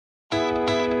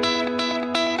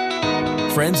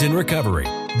Friends in Recovery,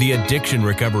 the Addiction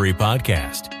Recovery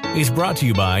Podcast, is brought to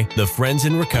you by the Friends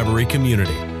in Recovery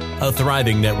community, a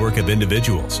thriving network of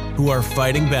individuals who are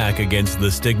fighting back against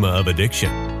the stigma of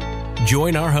addiction.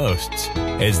 Join our hosts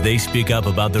as they speak up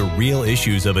about the real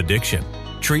issues of addiction,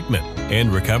 treatment,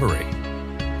 and recovery.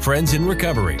 Friends in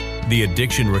Recovery, the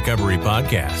Addiction Recovery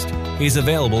Podcast, is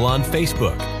available on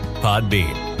Facebook,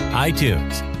 Podbean,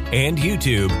 iTunes, and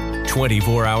YouTube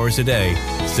 24 hours a day,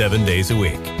 7 days a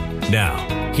week.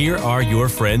 Now, here are your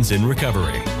Friends in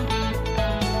Recovery.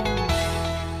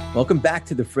 Welcome back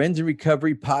to the Friends in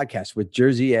Recovery Podcast with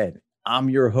Jersey Ed. I'm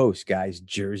your host, guys,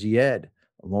 Jersey Ed,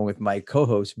 along with my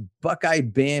co-host, Buckeye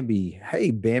Bambi.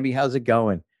 Hey, Bambi, how's it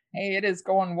going? Hey, it is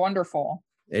going wonderful.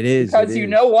 It is. Because you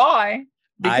know why?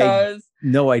 Because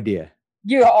no idea.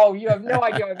 You have no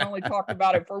idea. I've only talked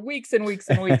about it for weeks and weeks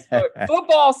and weeks. But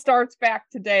football starts back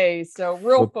today. So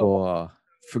real football.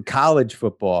 For college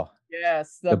football.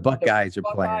 Yes. The Buckeyes are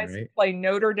playing, right? Play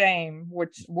Notre Dame,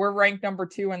 which we're ranked number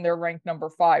 2 and they're ranked number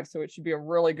 5. So it should be a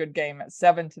really good game at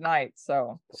 7 tonight.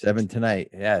 So 7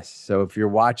 tonight. Yes. So if you're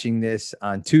watching this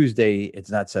on Tuesday,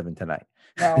 it's not 7 tonight.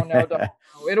 No,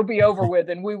 it'll be over with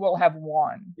and we will have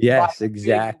won. Yes,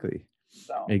 exactly.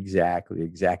 So. Exactly.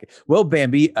 Well,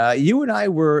 Bambi, you and I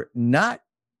were not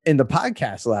in the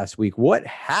podcast last week. What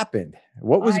happened?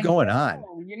 What was going on?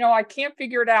 I can't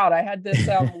figure it out. I had this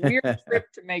weird trip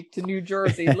to make to New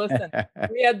Jersey. Listen,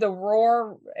 we had the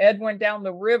Roar. Ed went down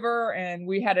the river and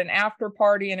we had an after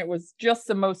party and it was just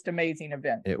the most amazing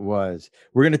event. It was.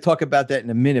 We're going to talk about that in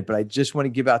a minute, but I just want to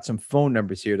give out some phone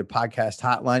numbers here. The podcast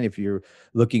hotline, if you're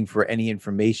looking for any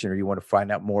information or you want to find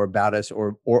out more about us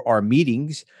or our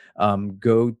meetings,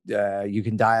 you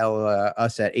can dial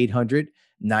us at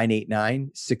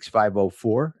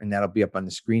 800-989-6504. And that'll be up on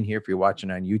the screen here. If you're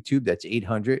watching on YouTube, that's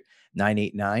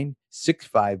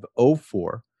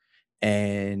 800-989-6504.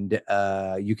 And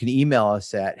you can email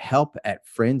us at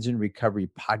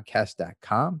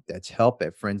help@friendsinrecoverypodcast.com. That's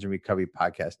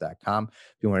help@friendsinrecoverypodcast.com.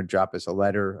 If you want to drop us a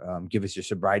letter, give us your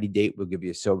sobriety date, we'll give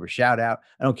you a sober shout out.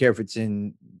 I don't care if it's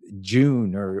in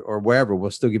June or wherever,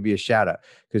 we'll still give you a shout out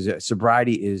because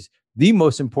sobriety is the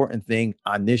most important thing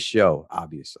on this show,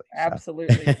 obviously.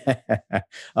 Absolutely.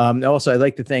 Also, I'd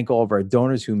like to thank all of our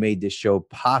donors who made this show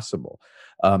possible.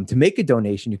 To make a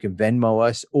donation, you can Venmo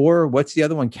us or what's the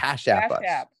other one? Cash App us.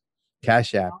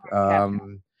 Cash App.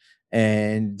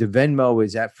 And the Venmo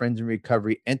is at Friends in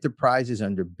Recovery Enterprises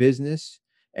under business.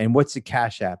 And what's the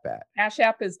Cash App at? Cash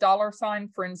App is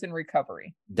 $ Friends in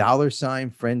Recovery.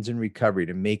 $ Friends in Recovery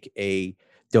to make a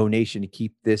donation to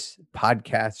keep this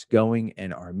podcast going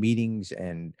and our meetings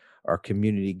and our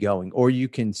community going. Or you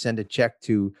can send a check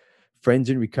to Friends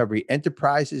in Recovery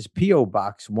Enterprises, P.O.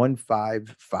 Box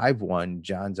 1551,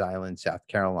 Johns Island, South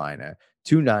Carolina,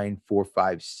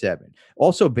 29457.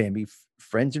 Also, Bambi,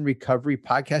 Friends in Recovery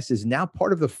Podcast is now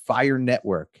part of the FIRE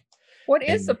Network. What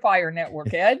is the FIRE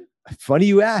Network, Ed? Funny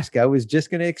you ask. I was just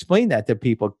going to explain that to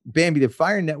people. Bambi, the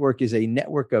FIRE Network is a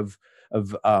network of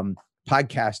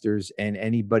podcasters and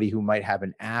anybody who might have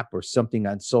an app or something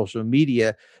on social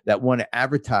media that want to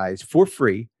advertise for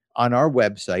free on our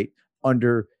website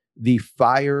under the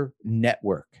FIRE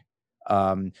Network.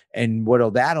 And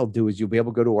what that'll do is you'll be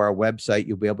able to go to our website.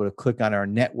 You'll be able to click on our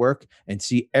network and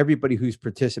see everybody who's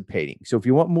participating. So if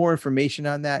you want more information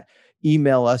on that,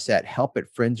 email us at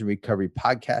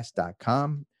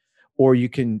help@friendsinrecoverypodcast.com. Or you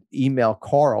can email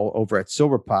Carl over at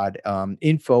SoberPod,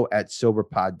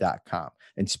 info@soberpod.com.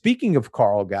 And speaking of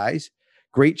Carl, guys,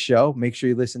 great show. Make sure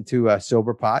you listen to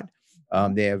SoberPod.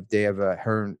 They have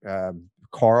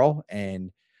Carl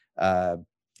and I was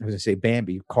going to say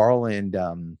Bambi. Carl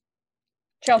and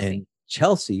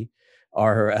Chelsea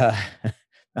are.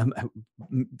 I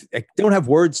don't have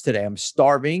words today. I'm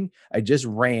starving. I just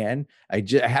ran. I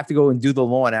have to go and do the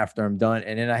lawn after I'm done.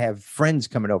 And then I have friends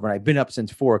coming over and I've been up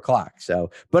since 4:00.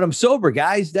 But I'm sober,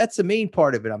 guys. That's the main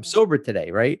part of it. I'm sober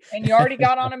today, right? And you already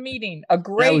got on a meeting, a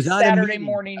great Saturday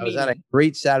morning meeting. I was on a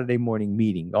great Saturday morning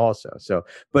meeting also. So,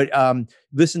 but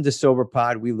listen to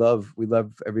SoberPod. We love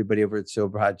everybody over at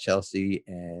SoberPod, Chelsea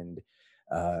and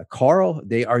Carl.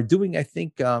 They are doing, I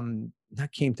think,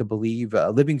 came to believe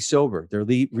Living Sober. They're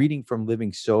reading from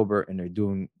Living Sober and they're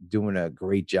doing a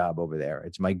great job over there.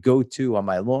 It's my go-to on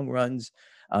my long runs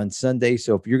on Sunday.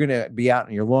 So if you're going to be out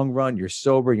on your long run, you're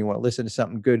sober and you want to listen to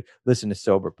something good, listen to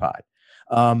SoberPod.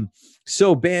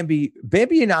 So Bambi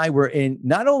and I were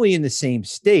not only in the same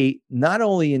state, not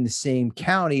only in the same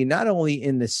county, not only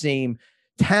in the same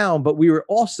town, but we were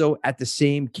also at the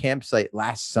same campsite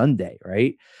last Sunday,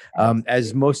 right?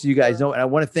 As most of you guys know, and I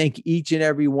want to thank each and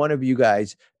every one of you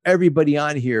guys, everybody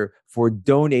on here for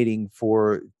donating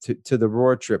to the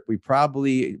Roar trip. We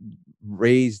probably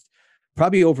raised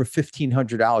probably over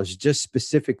 $1,500 just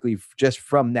specifically just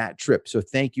from that trip. So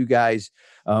thank you guys.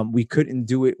 We couldn't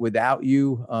do it without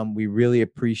you. We really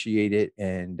appreciate it.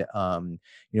 And,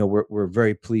 we're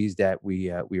very pleased that we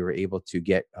were able to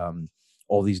get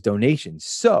all these donations.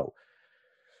 So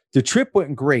the trip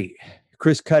went great.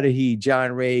 Chris Cudahy,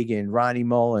 John Reagan, Ronnie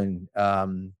Mullen,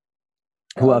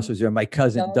 who else was there? My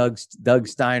cousin, Doug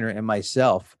Steiner, and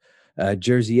myself,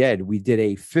 Jersey Ed. We did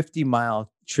a 50-mile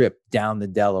trip down the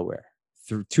Delaware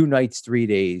through 2 nights, 3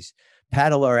 days,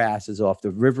 paddle our asses off.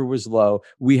 The river was low.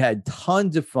 We had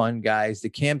tons of fun, guys. The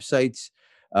campsites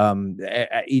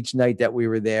each night that we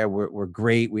were there were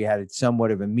great. We had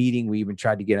somewhat of a meeting. We even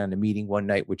tried to get on a meeting one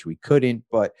night, which we couldn't,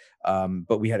 but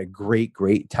we had a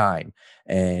great time.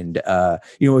 And,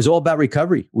 it was all about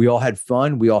recovery. We all had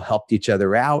fun. We all helped each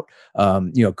other out.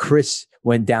 Chris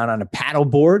went down on a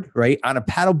paddleboard, right? On a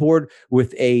paddleboard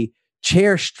with a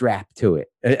chair strapped to it,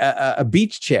 a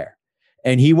beach chair.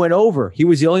 And he went over. He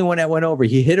was the only one that went over.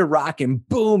 He hit a rock and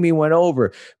boom, he went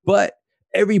over. But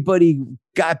everybody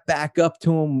got back up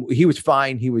to him. He was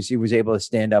fine. He was able to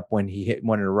stand up when he hit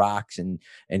one of the rocks and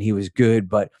he was good.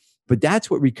 But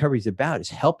that's what recovery is about, is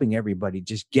helping everybody,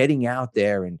 just getting out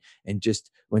there and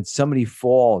just when somebody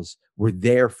falls, we're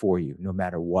there for you no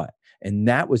matter what. And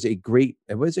that was it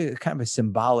was a kind of a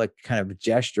symbolic kind of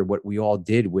gesture, what we all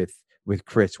did with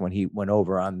Chris when he went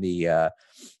over on the,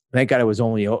 thank God it was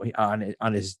only on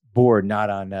his board, not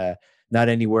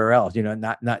anywhere else,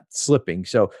 not slipping.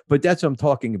 So, but that's what I'm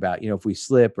talking about. If we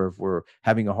slip or if we're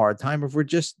having a hard time, or if we're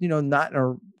just, not in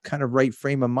a kind of right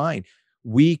frame of mind,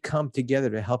 we come together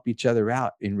to help each other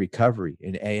out in recovery,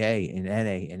 in AA, in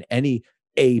NA, in any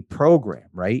A program,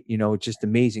 right? It's just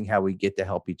amazing how we get to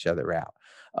help each other out.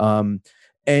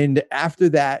 And after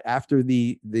that, after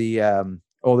the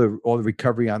all the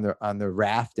recovery on the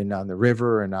raft and on the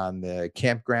river and on the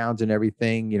campgrounds and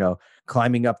everything,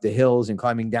 climbing up the hills and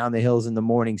climbing down the hills in the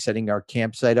morning, setting our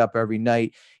campsite up every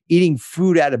night, eating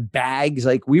food out of bags.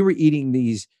 Like we were eating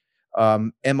these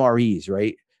MREs,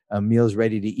 right? Meals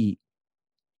ready to eat.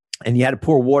 And you had to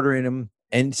pour water in them.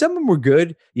 And some of them were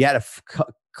good. You had to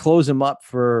close them up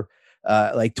for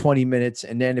like 20 minutes.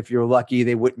 And then if you're lucky,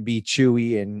 they wouldn't be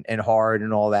chewy and hard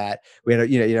and all that. We had,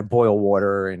 you had boil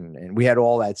water and we had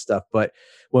all that stuff. But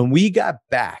when we got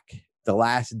back the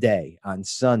last day on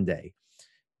Sunday,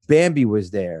 Bambi was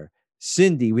there.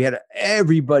 Cindy, we had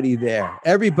everybody there.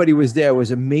 Everybody was there. It was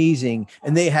amazing.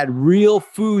 And they had real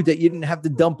food that you didn't have to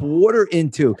dump water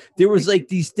into. There was like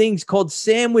these things called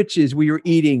sandwiches we were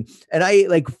eating. And I ate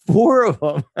like 4 of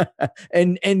them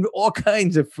and all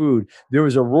kinds of food. There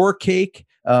was a roar cake.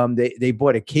 They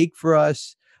bought a cake for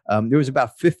us. There was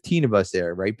about 15 of us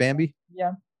there, right, Bambi?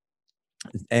 Yeah.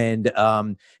 And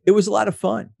it was a lot of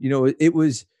fun. It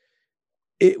was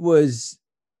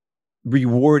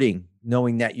rewarding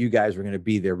knowing that you guys were going to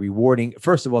be there, rewarding,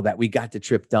 first of all, that we got the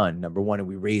trip done, number one, and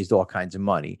we raised all kinds of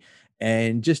money.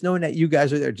 And just knowing that you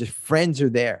guys are there, just friends are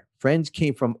there. Friends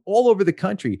came from all over the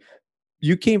country.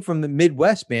 You came from the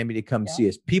Midwest, Bambi, to come see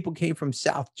us. People came from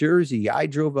South Jersey. I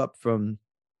drove up from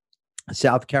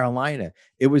South Carolina.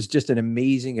 It was just an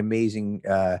amazing,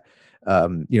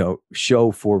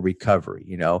 show for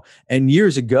recovery, and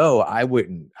years ago, I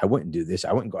wouldn't do this.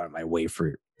 I wouldn't go out of my way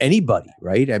for anybody.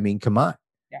 Right. I mean, come on.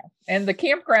 Yeah. And the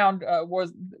campground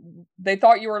they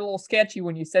thought you were a little sketchy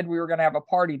when you said we were going to have a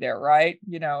party there, right?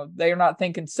 They're not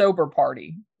thinking sober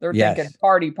party. They're thinking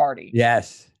party.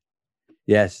 Yes.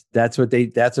 That's what they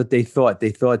thought. They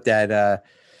thought that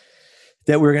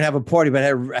we were going to have a party,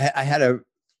 but I had to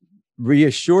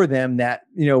reassure them that,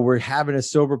 we're having a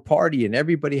sober party and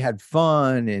everybody had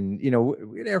fun. And, we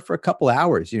were there for a couple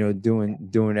hours,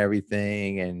 doing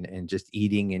everything and just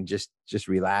eating and just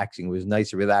relaxing. It was nice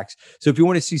to relax. So if you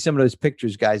want to see some of those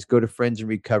pictures, guys, go to Friends in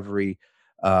Recovery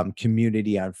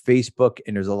community on Facebook.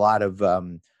 And there's a lot of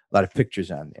pictures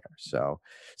on there. So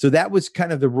that was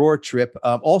kind of the Roar trip.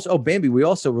 Also, Bambi,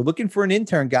 we're looking for an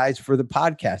intern, guys, for the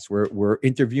podcast. We're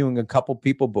interviewing a couple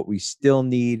people, but we still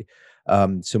need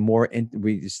some more.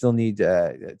 We still need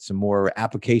some more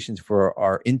applications for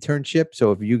our internship.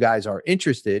 So if you guys are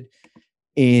interested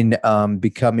in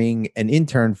becoming an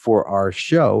intern for our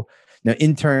show, now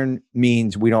intern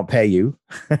means we don't pay you.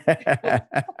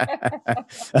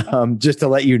 Just to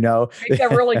let you know. Make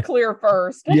that really clear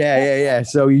first. Yeah.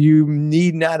 So you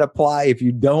need not apply if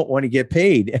you don't want to get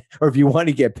paid, or if you want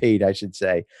to get paid, I should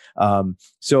say.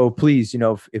 So please,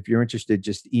 if you're interested,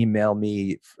 just email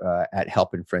me at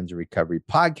Helping Friends in Recovery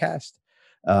Podcast,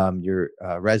 your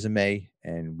resume,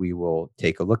 and we will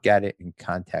take a look at it and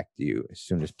contact you as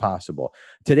soon as possible.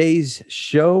 Today's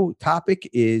show topic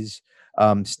is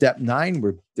Step 9,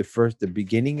 we're the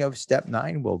beginning of step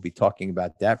 9. We'll be talking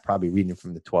about that, probably reading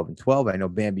from the 12 and 12. I know,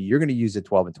 Bambi, you're going to use the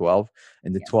 12 and 12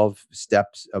 and the 12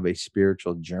 steps of a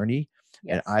spiritual journey.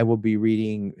 Yes. And I will be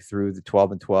reading through the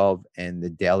 12 and 12 and the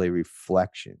daily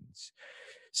reflections.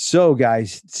 So,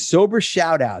 guys, sober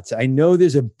shout outs. I know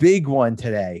there's a big one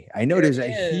today. I know there's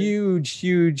a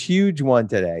huge one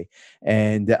today.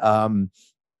 And I'm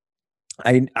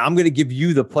going to give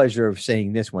you the pleasure of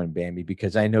saying this one, Bambi,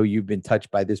 because I know you've been touched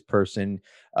by this person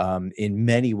in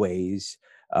many ways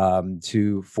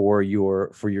for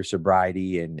your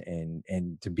sobriety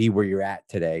and to be where you're at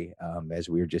today, as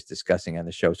we were just discussing on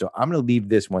the show. So I'm going to leave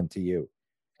this one to you.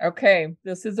 Okay,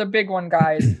 this is a big one,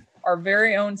 guys. Our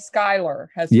very own Skylar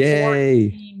has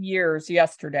 14 years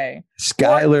yesterday.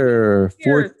 Skylar,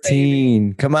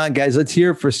 14. Come on, guys. Let's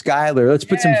hear it for Skylar. Let's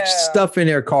put some stuff in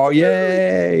there, Carl.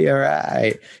 Yay. All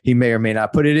right. He may or may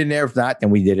not put it in there. If not,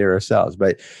 then we did it ourselves.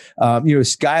 But,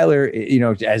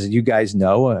 Skylar, as you guys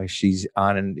know, she's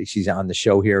on the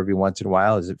show here every once in a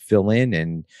while as it fill in.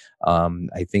 And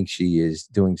I think she is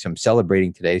doing some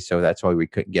celebrating today. So that's why we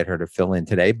couldn't get her to fill in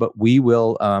today. But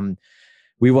we'll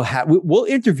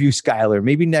interview Skylar.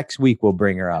 Maybe next week we'll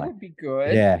bring her on. That would be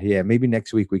good. Yeah. Maybe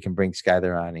next week we can bring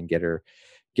Skylar on and get her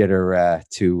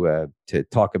to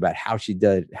talk about how she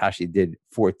did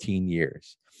 14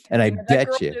 years. And I bet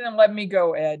you didn't let me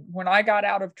go, Ed. When I got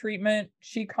out of treatment,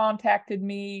 she contacted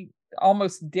me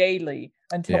almost daily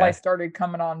until I started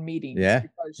coming on meetings.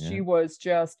 Because she was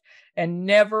and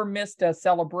never missed a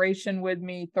celebration with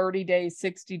me. 30 days,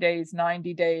 60 days,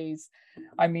 90 days.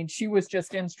 I mean, she was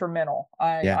just instrumental.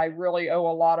 I really owe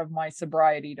a lot of my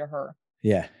sobriety to her.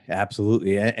 Yeah,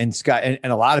 absolutely. And Sky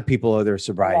and a lot of people owe their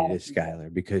sobriety to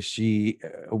Skylar because she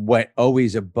went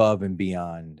always above and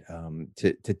beyond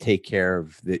to take care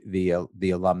of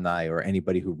the alumni or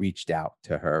anybody who reached out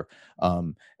to her.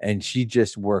 And she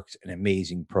just works an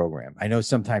amazing program. I know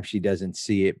sometimes she doesn't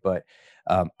see it, but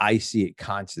I see it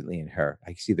constantly in her.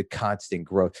 I see the constant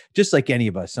growth, just like any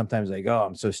of us. Sometimes like, oh,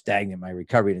 I'm so stagnant in my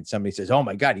recovery. And somebody says, oh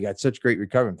my God, you got such great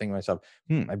recovery. I'm thinking to myself,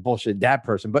 I bullshit that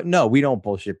person. But no, we don't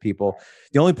bullshit people.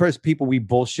 The only people we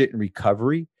bullshit in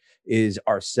recovery is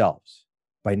ourselves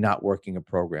by not working a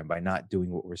program, by not doing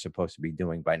what we're supposed to be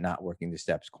doing, by not working the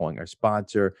steps, calling our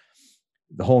sponsor,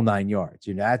 the whole 9 yards.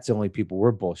 That's the only people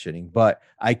we're bullshitting. But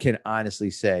I can honestly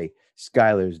say,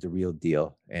 Skylar is the real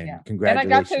deal, and congratulations.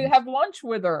 And I got to have lunch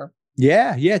with her.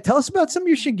 Yeah. Tell us about some of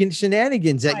your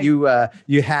shenanigans that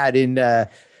you had in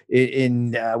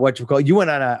what you call. You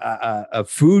went on a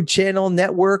Food Channel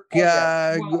network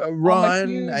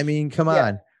run. I mean, come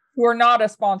on. We're not a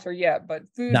sponsor yet, but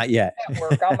Food not yet.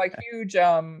 Network. I'm a huge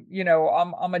I'm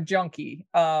a junkie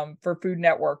for Food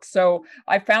Network. So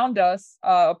I found us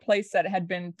a place that had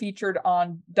been featured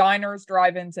on Diners,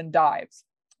 Drive-Ins, and Dives,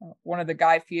 one of the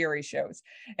Guy Fieri shows.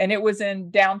 And it was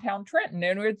in downtown Trenton,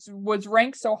 and it was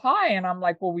ranked so high. And I'm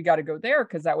like, well, we got to go there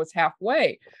because that was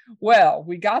halfway. Well,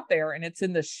 we got there, and it's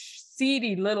in the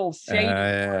seedy little shady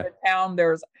part of town.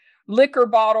 There's liquor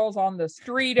bottles on the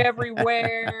street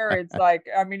everywhere. It's like,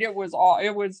 I mean, it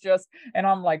was just, and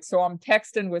I'm like, so I'm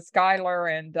texting with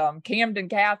Skylar and Camden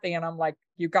Kathy, and I'm like,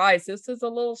 you guys, this is a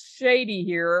little shady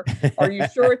here. Are you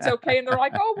sure it's okay? And they're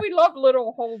like, oh, we love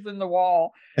little holes in the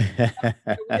wall. So we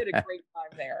had a great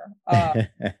time there.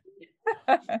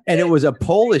 And it was a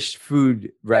Polish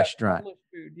food restaurant.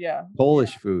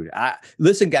 Polish food.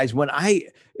 Listen, guys,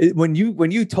 when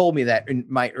you told me that in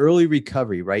my early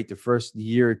recovery, right, the first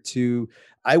year or two,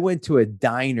 I went to a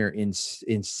diner in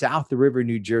South River,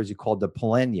 New Jersey called the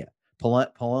Polona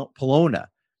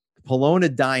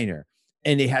Diner,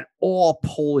 and they had all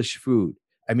Polish food.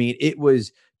 I mean, it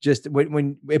was just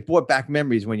when it brought back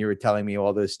memories when you were telling me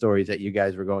all those stories that you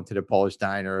guys were going to the Polish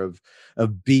diner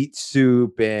of beet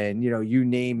soup and, you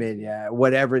name it,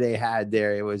 whatever they had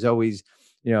there. It was always,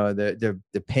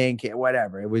 the pancake,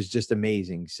 whatever. It was just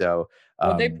amazing. So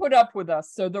they put up with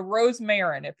us. So the Rose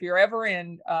Marin, if you're ever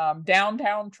in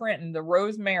downtown Trenton, the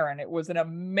Rose Marin, it was an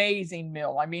amazing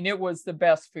meal. I mean, it was the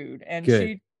best food.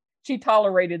 And she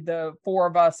tolerated the four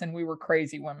of us, and we were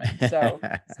crazy women. So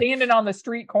standing on the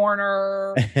street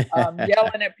corner,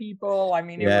 yelling at people. I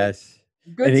mean, it was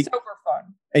good, sober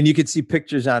fun. And you could see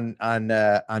pictures on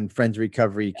Friends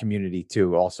Recovery Community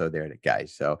too, also there,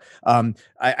 guys. So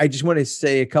I just want to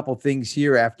say a couple things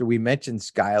here after we mentioned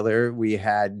Skylar. We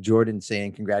had Jordan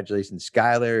saying, congratulations,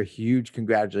 Skylar. Huge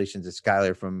congratulations to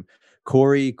Skylar from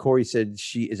Corey. Corey said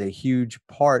she is a huge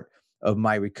part of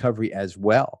my recovery as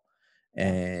well.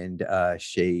 And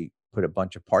Shay put a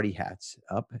bunch of party hats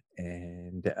up,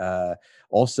 and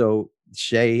also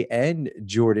Shay and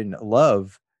Jordan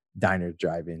love Diner,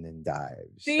 Drive-In, and Dive.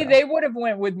 See, So they would have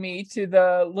went with me to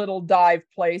the little dive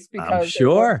place because I'm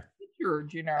sure.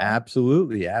 featured,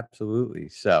 Absolutely.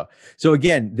 So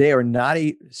again, they are not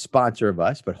a sponsor of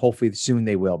us, but hopefully soon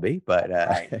they will be. But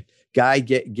Right. Guy,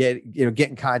 get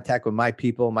in contact with my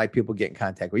people get in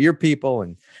contact with your people,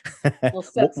 and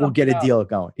we'll get a deal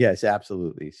going. Yes,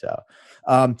 absolutely. So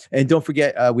and don't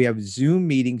forget, we have Zoom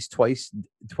meetings twice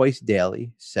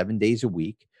daily, 7 days a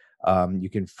week. You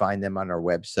can find them on our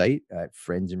website at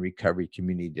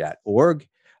friendsandrecoverycommunity.org.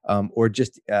 Or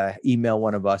just email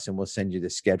one of us and we'll send you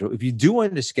the schedule. If you do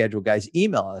want to schedule, guys,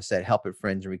 email us at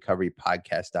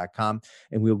help@friendsandrecoverypodcast.com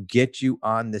and we'll get you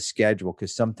on the schedule,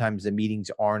 because sometimes the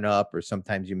meetings aren't up or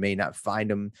sometimes you may not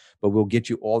find them, but we'll get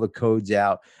you all the codes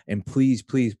out. And please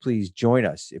join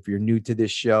us. If you're new to this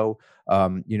show,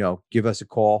 give us a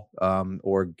call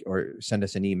or send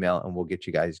us an email and we'll get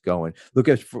you guys going.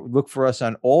 Look for us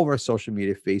on all of our social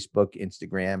media: Facebook,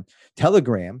 Instagram,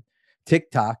 Telegram,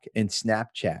 TikTok, and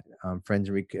Snapchat. Friends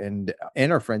and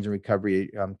our Friends in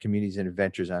Recovery communities and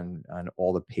adventures on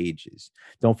all the pages.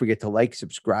 Don't forget to like,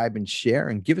 subscribe, and share,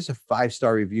 and give us a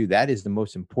 5-star review. That is the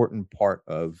most important part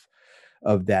of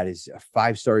that, is a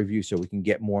 5-star review, so we can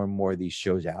get more and more of these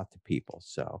shows out to people.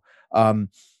 So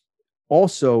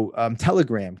also,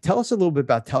 Telegram. Tell us a little bit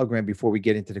about Telegram before we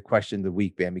get into the question of the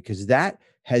week, Bam, because that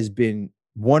has been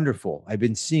wonderful. I've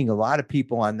been seeing a lot of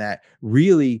people on that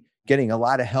really getting a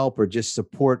lot of help or just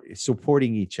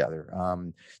supporting each other.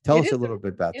 Tell us a little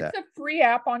bit about that. It's a free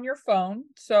app on your phone,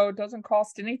 so it doesn't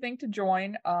cost anything to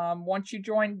join. Once you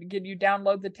join, you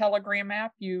download the Telegram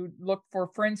app, you look for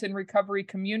Friends in Recovery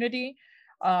Community,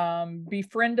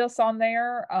 befriend us on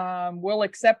there. We'll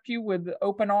accept you with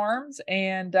open arms,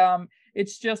 and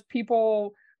it's just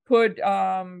people put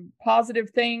positive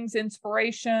things,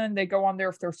 inspiration. They go on there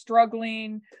if they're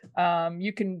struggling.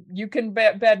 You can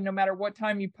bet no matter what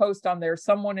time you post on there,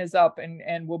 someone is up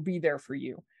and will be there for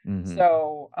you. Mm-hmm.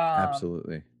 So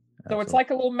absolutely. So it's like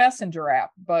a little messenger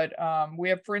app, but we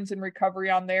have Friends in Recovery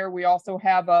on there. We also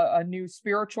have a new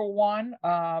spiritual one,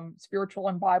 Spiritual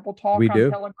and Bible Talk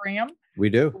on Telegram. We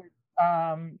do.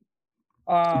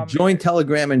 Join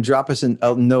Telegram and drop us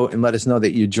a note and let us know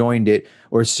that you joined it,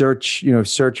 or search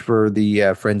for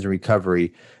the Friends in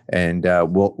Recovery, and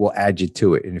we'll add you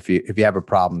to it. And if you have a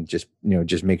problem, just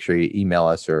make sure you email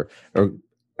us or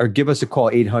give us a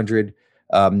call,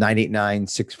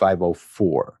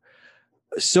 800-989-6504.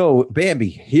 So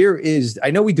Bambi,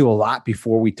 I know we do a lot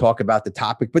before we talk about the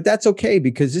topic, but that's okay,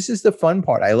 because this is the fun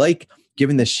part. I like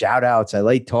giving the shout outs. I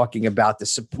like talking about the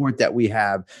support that we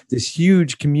have, this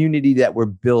huge community that we're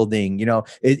building.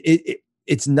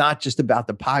 It's not just about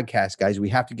the podcast, guys. We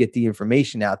have to get the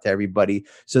information out to everybody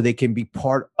so they can be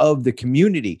part of the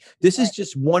community. This is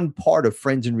just one part of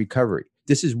Friends in Recovery.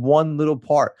 This is one little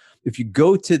part. If you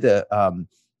go to the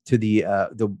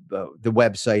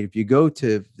website, if you go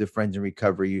to the Friends in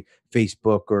Recovery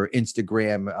Facebook or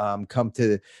Instagram, come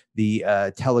to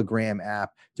the Telegram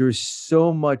app, there's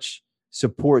so much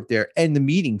support there, and the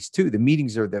meetings too. The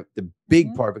meetings are the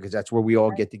big part, because that's where we all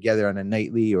get together on a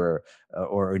nightly or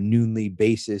a noonly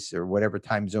basis, or whatever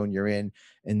time zone you're in,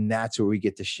 and that's where we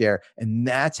get to share. And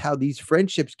that's how these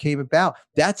friendships came about.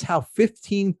 That's how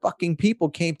 15 fucking people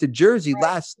came to Jersey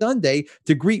last Sunday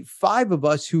to greet 5 of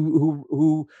us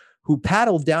who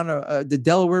paddled down the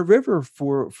Delaware River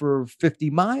for 50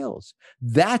 miles.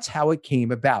 That's how it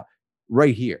came about,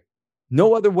 right here.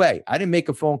 No other way. I didn't make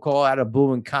a phone call out of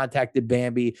blue and contacted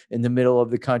Bambi in the middle of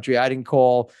the country. I didn't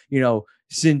call,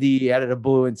 Cindy out of the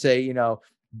blue and say,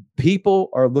 people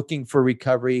are looking for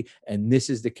recovery, and this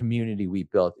is the community we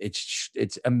built.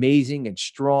 It's amazing and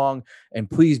strong,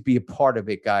 and please be a part of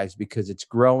it, guys, because it's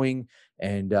growing,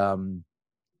 and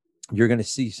you're going to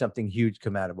see something huge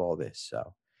come out of all this.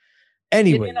 So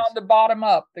anyway, get in on the bottom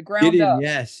up, the ground up.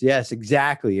 Yes,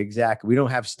 exactly. We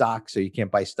don't have stocks, so you can't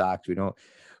buy stocks.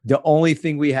 The only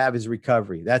thing we have is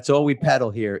recovery. That's all we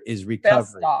peddle here is recovery.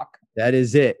 Best stock. That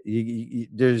is it.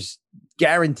 There's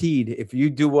guaranteed, if you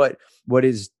do what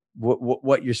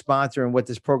your sponsor and what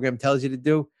this program tells you to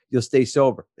do, you'll stay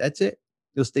sober. That's it.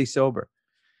 You'll stay sober,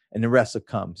 and the rest will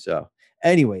come. So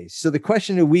anyways, so the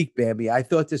question of the week, Bambi, I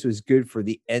thought this was good for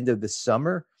the end of the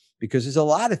summer, because there's a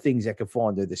lot of things that could fall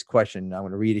under this question. I'm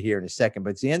going to read it here in a second,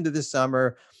 but it's the end of the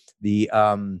summer.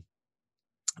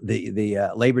 The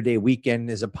Labor Day weekend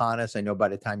is upon us. I know by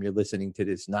the time you're listening to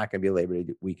this, it's not going to be a Labor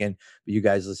Day weekend, but you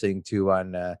guys listening to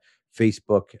on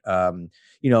Facebook, I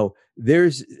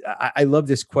love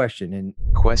this question. And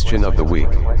question of the week.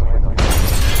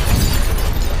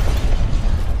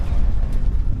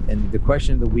 And the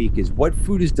question of the week is, what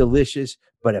food is delicious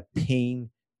but a pain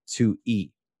to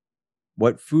eat?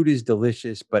 What food is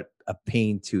delicious but a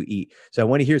pain to eat? So I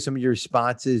want to hear some of your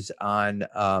responses on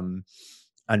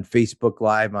Facebook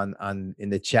Live on in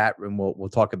the chat room. We'll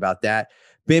talk about that.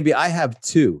 Baby, I have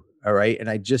two. All right. And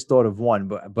I just thought of one,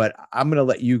 but I'm going to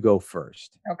let you go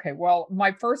first. Okay. Well,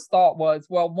 my first thought was,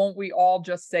 well, won't we all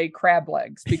just say crab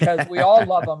legs, because we all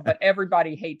love them, but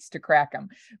everybody hates to crack them.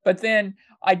 But then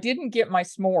I didn't get my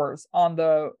s'mores on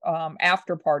the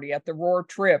after party at the Roar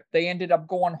trip. They ended up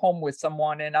going home with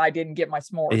someone and I didn't get my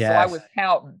s'mores. Yes. So I was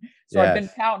pouting. So Yes. I've been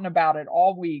pouting about it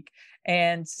all week.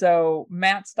 And so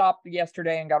Matt stopped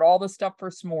yesterday and got all the stuff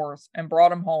for s'mores and brought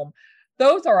them home.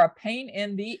 Those are a pain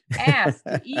in the ass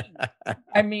to eat.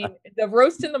 I mean, the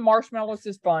roast and the marshmallows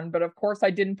is fun, but of course I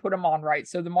didn't put them on right.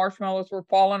 So the marshmallows were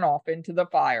falling off into the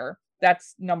fire.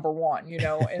 That's number one, you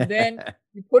know, and then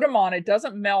you put them on, it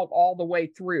doesn't melt all the way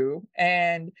through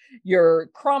and you're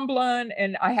crumbling.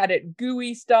 And I had it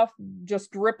gooey stuff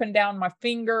just dripping down my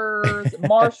fingers,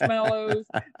 marshmallows.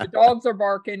 The dogs are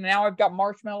barking. Now I've got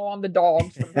marshmallow on the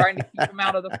dogs from trying to keep them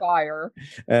out of the fire.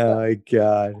 Oh my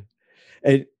God.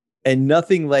 And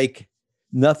nothing like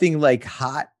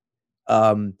hot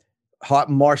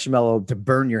marshmallow to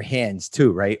burn your hands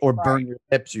too, right? Or burn your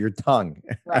lips or your tongue.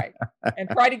 Right. And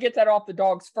try to get that off the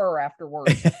dog's fur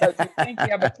afterwards, because you think you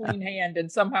have a clean hand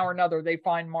and somehow or another they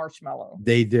find marshmallow.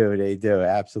 They do.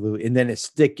 Absolutely. And then a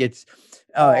stick, it's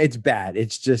bad.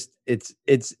 It's just,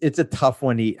 it's a tough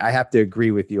one to eat. I have to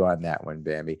agree with you on that one,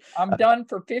 Bambi. I'm done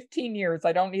for 15 years.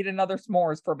 I don't need another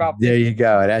s'mores for about 15 There you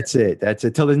go. years. That's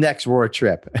it. Till the next Roar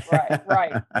trip.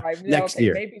 Right. Next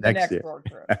year. Maybe the next Roar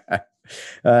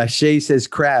trip. Shay says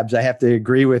crabs. I have to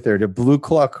agree with her. The blue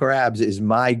claw crabs is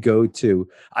my go-to.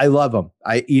 I love them.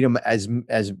 I eat them as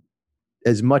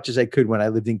much as I could when I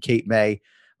lived in Cape May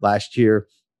last year.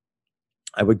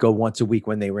 I would go once a week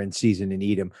when they were in season and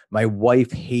eat them. My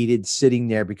wife hated sitting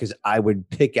there because I would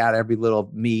pick out every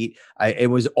little meat. It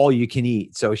was all you can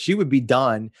eat. So she would be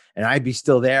done and I'd be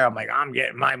still there. I'm like, I'm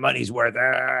getting my money's worth.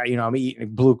 I'm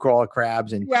eating blue claw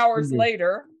crabs. And 2 hours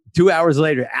later. 2 hours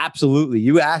later, absolutely.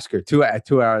 You ask her 2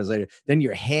 hours later, then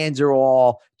your hands are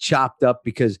all chopped up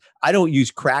because I don't use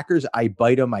crackers. I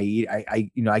bite them. I eat.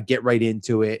 I get right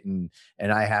into it, and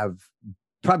I have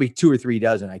probably 2 or 3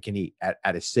 dozen I can eat at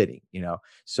a sitting.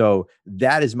 So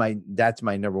that's my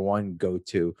number one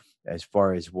go-to as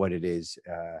far as what it is.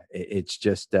 It's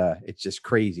just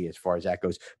crazy as far as that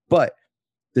goes. But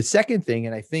the second thing,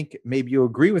 and I think maybe you'll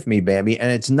agree with me, Bambi,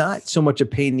 and it's not so much a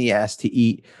pain in the ass to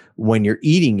eat when you're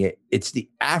eating it, it's the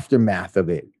aftermath of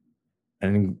it.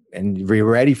 And we're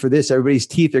ready for this. Everybody's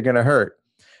teeth are going to hurt.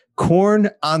 Corn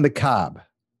on the cob.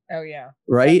 Oh, yeah.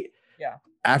 Right? Yeah.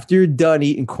 After you're done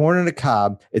eating corn on the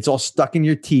cob, it's all stuck in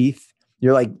your teeth.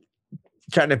 You're like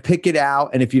trying to pick it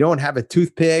out. And if you don't have a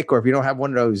toothpick or if you don't have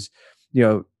one of those,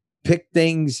 pick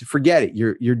things, forget it.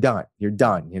 You're done. You're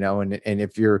done, and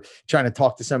if you're trying to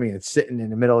talk to somebody that's sitting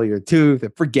in the middle of your tooth,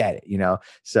 forget it,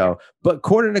 So, but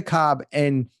corn on the cob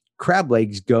and crab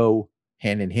legs go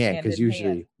hand in hand because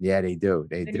usually, they do.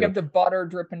 They do. You have the butter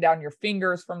dripping down your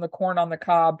fingers from the corn on the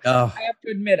cob. Oh. I have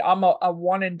to admit, I'm a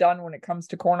one and done when it comes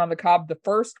to corn on the cob. The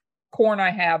first corn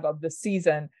I have of the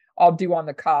season, I'll do on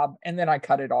the cob, and then I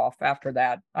cut it off after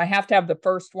that. I have to have the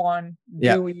first one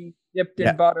gooey, dipped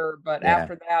in butter, but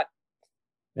after that,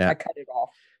 I cut it off.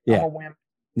 I'm a wimp.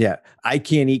 Yeah. I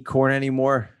can't eat corn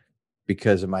anymore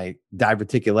because of my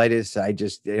diverticulitis. I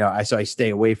just, so I stay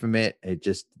away from it. It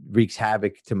just wreaks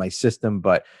havoc to my system,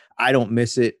 but I don't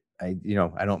miss it.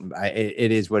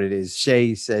 It is what it is.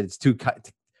 Shay said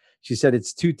she said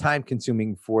it's too time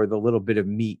consuming for the little bit of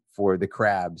meat for the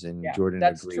crabs, and Jordan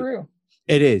that's agreed. True.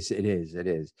 It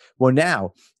is. Well,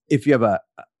 now if you have a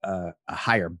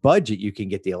higher budget, you can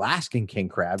get the Alaskan king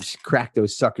crabs, crack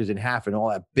those suckers in half and all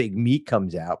that big meat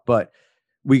comes out. But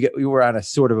we were on a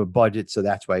sort of a budget. So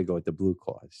that's why I go with the blue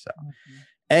claws. So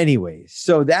anyways,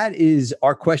 so that is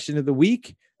our question of the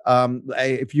week.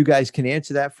 If you guys can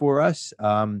answer that for us,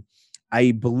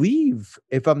 I believe,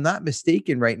 if I'm not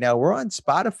mistaken right now, we're on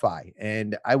Spotify,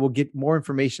 and I will get more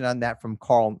information on that from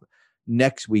Carl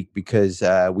next week because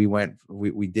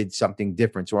we did something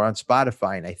different. So we're on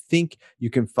Spotify, and I think you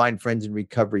can find Friends in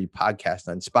Recovery podcast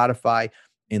on Spotify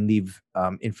and leave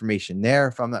information there,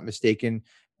 if I'm not mistaken.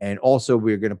 And also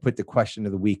we're going to put the question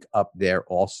of the week up there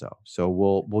also. So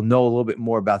we'll know a little bit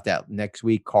more about that next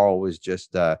week. Carl was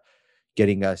just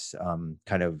getting us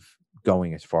kind of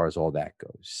going as far as all that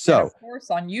goes. So and of course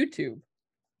on YouTube.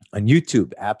 On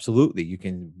YouTube, absolutely. You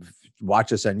can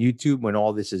watch us on YouTube when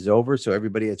all this is over. So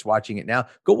everybody that's watching it now,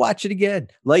 go watch it again.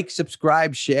 Like,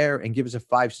 subscribe, share, and give us a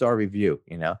 5-star review.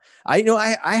 I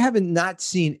haven't not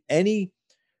seen any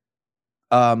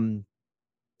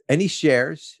any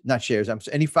shares, not shares,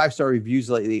 any 5-star reviews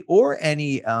lately, or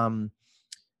any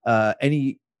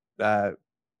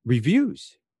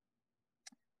reviews?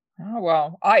 Oh,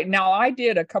 well, I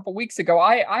did a couple weeks ago.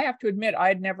 I have to admit I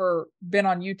had never been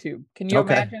on YouTube. Can you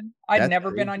Okay. imagine? I'd That's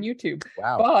never been on crazy. YouTube.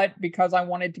 Wow. But because I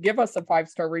wanted to give us a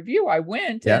 5-star review, I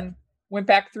went Yeah. and went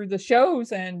back through the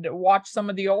shows and watched some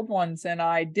of the old ones, and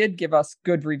I did give us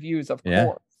good reviews, of Yeah.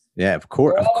 course. Yeah, of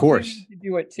course. So Of all of you course. need to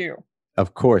do it too.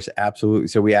 Of course. Absolutely.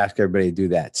 So we ask everybody to do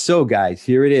that. So guys,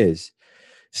 here it is.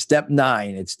 Step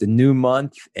 9. It's the new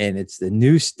month and it's the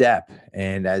new step.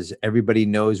 And as everybody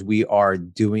knows, we are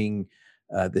doing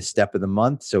the step of the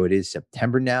month. So it is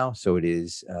September now. So it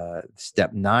is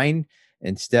step 9.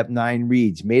 And step 9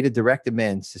 reads, made a direct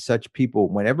amends to such people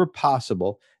whenever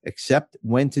possible, except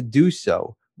when to do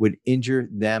so would injure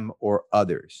them or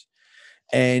others.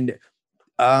 And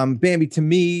Bambi, to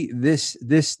me, this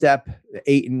step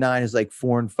 8 and 9 is like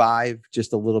 4 and 5,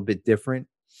 just a little bit different.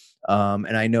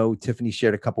 And I know Tiffany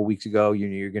shared a couple weeks ago,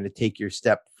 you're going to take your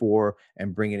step 4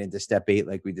 and bring it into step 8,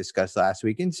 like we discussed last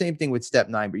week. And same thing with step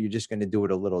 9, but you're just going to do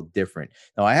it a little different.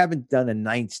 Now, I haven't done a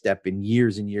 9th step in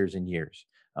years and years and years.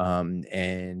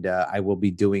 And I will be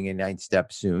doing a 9th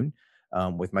step soon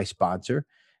with my sponsor.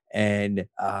 And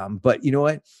but you know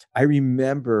what? I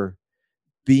remember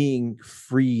being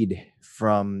freed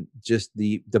from just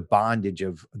the bondage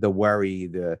of the worry,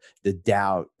 the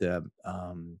doubt, the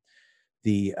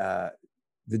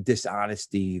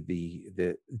dishonesty,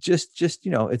 the just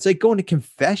it's like going to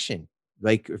confession.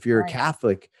 Like if you're a Right.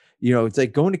 Catholic, it's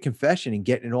like going to confession and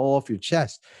getting it all off your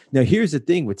chest. Now, here's the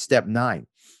thing with step 9.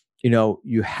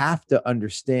 You have to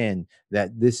understand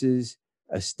that this is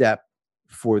a step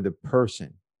for the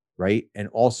person, right? And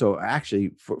also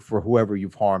actually for whoever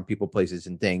you've harmed, people, places,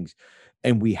 and things.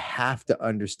 And we have to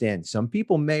understand some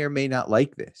people may or may not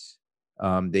like this.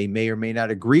 They may or may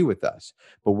not agree with us,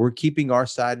 but we're keeping our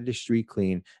side of the street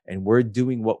clean and we're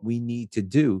doing what we need to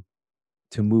do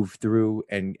to move through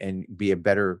and be a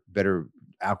better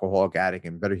alcoholic addict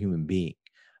and better human being.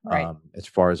 Right. As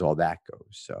far as all that goes.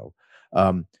 So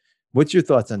what's your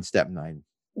thoughts on step 9?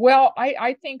 Well,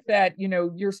 I think that,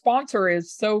 your sponsor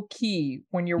is so key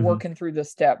when you're Mhm. working through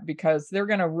this step because they're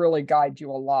going to really guide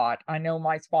you a lot. I know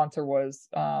my sponsor was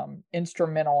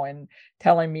instrumental in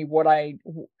telling me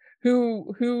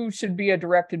who should be a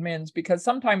direct amends, because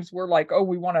sometimes we're like, oh,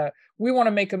 we want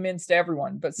to make amends to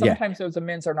everyone, but Yeah. sometimes those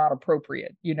amends are not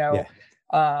appropriate. Yeah.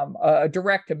 A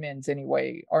direct amends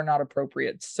anyway are not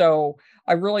appropriate. So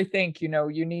I really think, you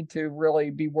need to really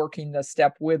be working the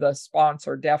step with a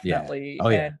sponsor, definitely. Oh,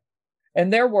 yeah.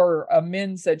 And there were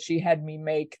amends that she had me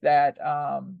make that,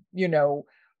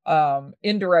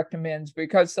 indirect amends,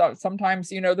 because sometimes,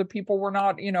 the people were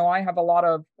not, I have a lot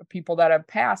of people that have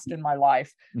passed in my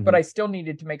life, but Mhm. I still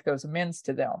needed to make those amends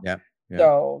to them. Yeah. Yeah.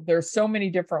 So there's so many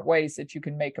different ways that you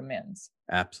can make amends.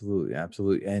 Absolutely.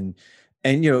 Absolutely. And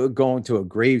going to a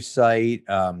grave site,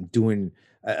 doing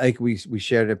like we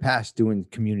shared in the past, doing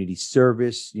community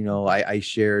service. I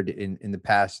shared in the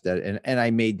past that, and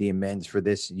I made the amends for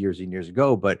this years and years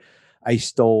ago, but I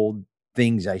stole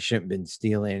things I shouldn't have been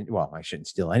stealing. Well, I shouldn't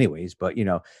steal anyways, but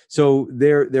so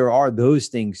there are those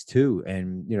things too.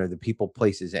 And the people,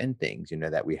 places, and things,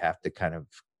 that we have to kind of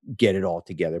get it all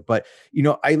together. But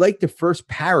I like the first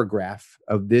paragraph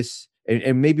of this,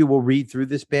 and maybe we'll read through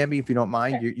this, Bambi, if you don't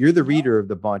mind. Okay. You're the reader of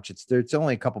the bunch. It's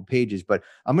only a couple pages, but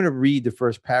I'm going to read the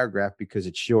first paragraph because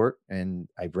it's short and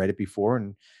I've read it before,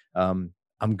 and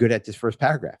I'm good at this first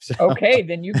paragraph. So. Okay,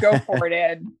 then you go for it,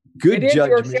 Ed. Good It is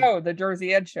your judgment. show, the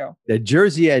Jersey Ed Show. The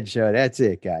Jersey Ed Show. That's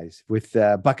it, guys, with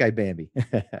Buckeye Bambi.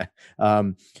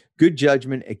 Good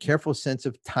judgment, a careful sense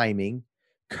of timing,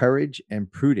 courage,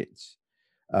 and prudence.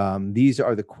 These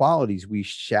are the qualities we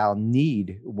shall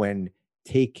need when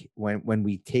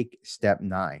we take step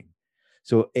 9.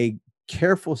 So a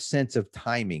careful sense of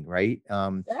timing, right?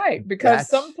 Right, because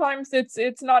sometimes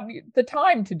it's not the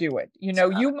time to do it.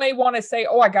 You may want to say,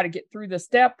 "Oh, I got to get through the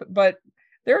step," but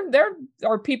there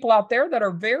are people out there that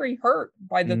are very hurt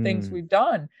by the things we've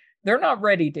done. They're not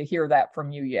ready to hear that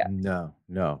from you yet. No.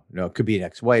 It could be an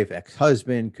ex-wife,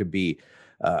 ex-husband, could be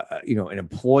an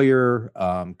employer,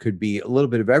 could be a little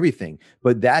bit of everything,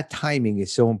 but that timing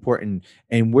is so important.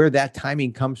 And where that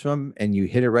timing comes from, and you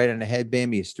hit it right on the head,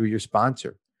 Bambi, is through your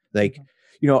sponsor. Like,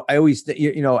 I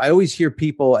always hear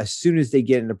people, as soon as they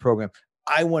get in the program,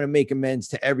 I want to make amends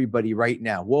to everybody right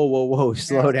now. Whoa,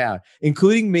 slow down,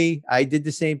 including me. I did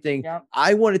the same thing. Yeah.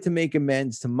 I wanted to make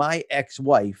amends to my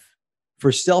ex-wife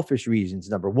for selfish reasons,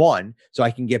 number one, so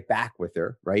I can get back with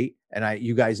her, right? And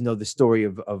you guys know the story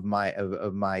of my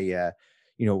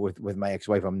with my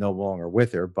ex-wife. I'm no longer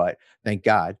with her, but thank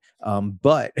God.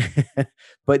 But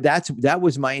but that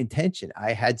was my intention.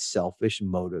 I had selfish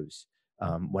motives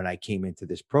when I came into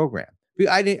this program.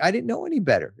 I didn't know any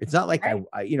better. It's not like Right.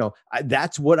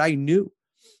 that's what I knew.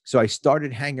 So I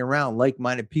started hanging around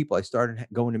like-minded people. I started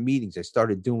going to meetings. I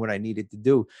started doing what I needed to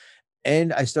do.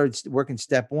 And I started working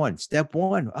step one. Step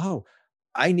one, oh,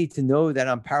 I need to know that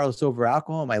I'm powerless over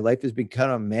alcohol. My life has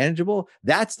become unmanageable.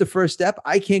 That's the first step.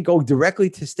 I can't go directly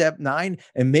to step 9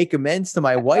 and make amends to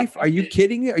my wife. Are you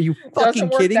kidding me? Are you fucking Doesn't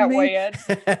work kidding that me? way,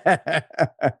 Ed.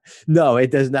 No,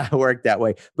 it does not work that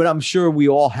way. But I'm sure we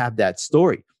all have that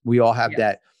story. We all have Yes.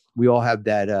 that. We all have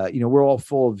that. We're all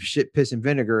full of shit, piss, and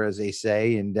vinegar, as they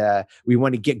say, and we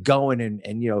want to get going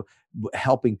and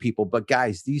helping people. But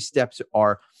guys, these steps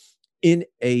are in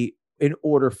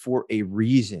order for a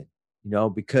reason,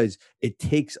 because it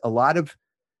takes a lot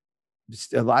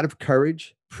of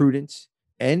courage, prudence,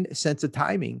 and sense of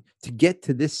timing to get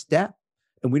to this step.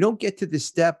 And we don't get to this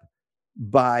step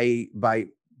by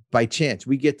chance.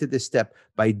 We get to this step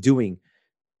by doing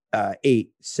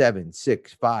 8, 7,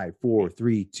 6, 5, 4,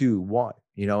 3, 2, 1,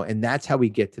 and that's how we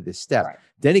get to this step. Right.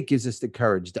 Then it gives us the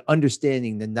courage, the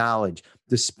understanding, the knowledge,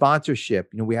 the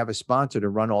sponsorship. We have a sponsor to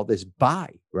run all this by,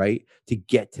 right? To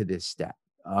get to this step.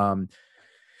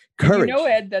 Courage.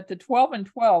 Ed, that the 12 and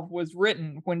 12 was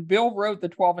written when Bill wrote the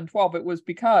 12 and 12. It was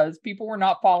because people were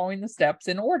not following the steps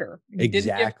in order. He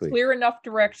didn't give clear enough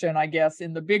direction, I guess,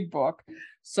 in the big book.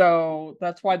 So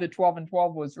that's why the 12 and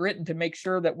 12 was written, to make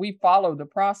sure that we follow the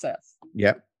process.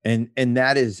 Yep. And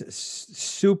that is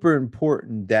super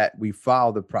important that we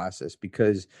follow the process,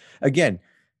 because again,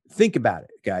 think about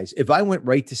it, guys. If I went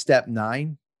right to step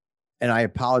 9 and I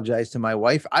apologized to my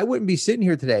wife, I wouldn't be sitting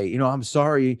here today. I'm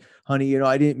sorry, honey.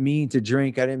 I didn't mean to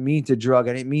drink. I didn't mean to drug.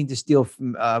 I didn't mean to steal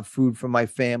food from my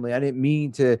family. I didn't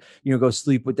mean to, go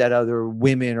sleep with that other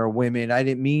women. I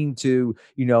didn't mean to,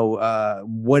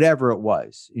 whatever it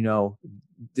was,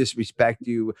 disrespect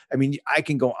you. I mean, I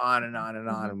can go on and on and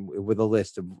on with a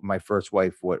list of my first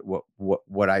wife,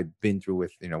 what I've been through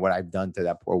with, what I've done to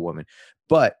that poor woman.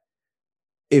 But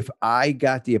if I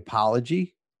got the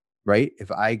apology, right?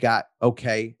 If I got,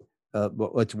 okay,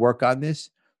 let's work on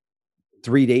this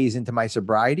 3 days into my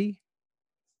sobriety,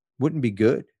 wouldn't be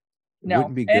good. No.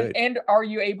 Wouldn't be good. And are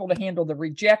you able to handle the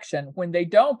rejection when they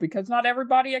don't? Because not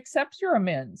everybody accepts your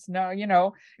amends. No,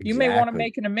 you may want to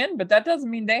make an amend, but that doesn't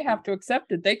mean they have to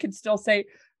accept it. They could still say,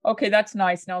 okay, that's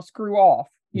nice. Now screw off.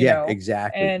 You know?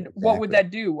 Exactly. And what would that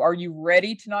do? Are you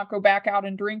ready to not go back out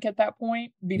and drink at that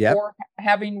point before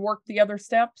having worked the other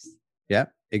steps?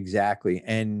 Yep, exactly.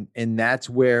 And that's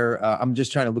where I'm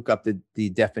just trying to look up the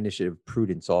definition of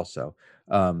prudence also.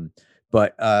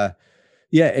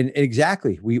 Yeah, and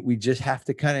exactly. We just have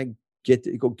to kind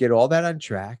of get all that on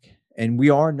track. And we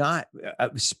are not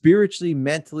spiritually,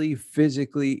 mentally,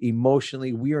 physically,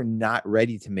 emotionally, we are not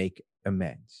ready to make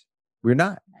amends. We're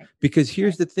not, because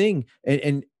here's the thing.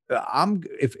 And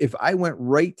if I went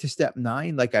right to step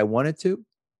 9, like I wanted to,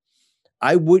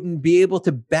 I wouldn't be able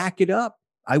to back it up.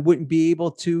 I wouldn't be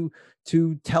able to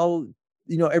tell,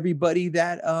 everybody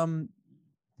that,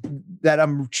 that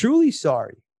I'm truly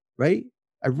sorry. Right.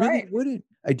 I really wouldn't.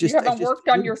 You haven't worked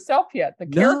on yourself yet, the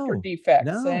character defects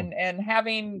and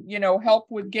having, help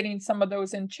with getting some of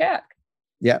those in check.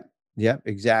 Yeah,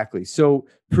 exactly. So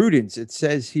prudence, it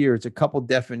says here, it's a couple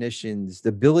definitions: the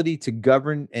ability to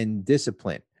govern and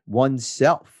discipline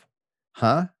oneself.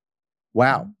 Huh?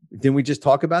 Wow. Didn't we just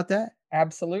talk about that?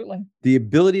 Absolutely. The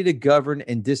ability to govern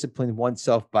and discipline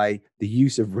oneself by the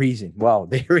use of reason. Well,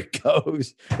 there it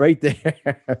goes right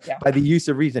there. By the use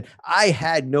of reason. I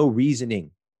had no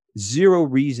reasoning, zero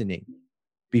reasoning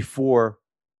before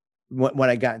when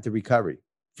I got into recovery.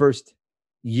 First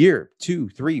year, 2,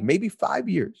 3, maybe 5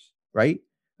 years, right?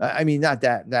 I mean, not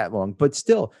that long, but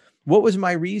still, what was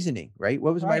my reasoning, right?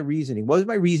 What was my reasoning? What was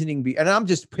my reasoning? And I'm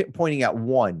just pointing out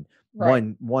one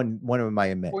of my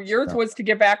amends. Well, yours was to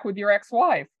get back with your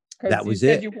ex-wife. That was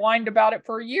it. You whined about it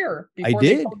for a year before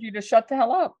they told you to shut the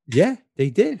hell up. Yeah, they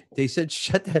did. They said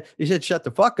shut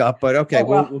the fuck up. But okay,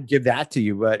 we'll give that to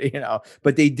you. But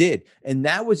but they did, and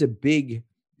that was a big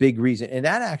reason. And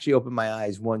that actually opened my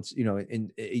eyes once,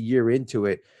 in a year into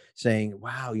it, saying,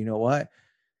 "Wow, you know what?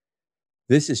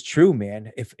 This is true,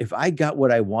 man. If I got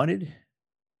what I wanted,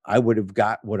 I would have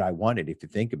got what I wanted. If you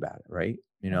think about it, right?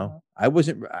 I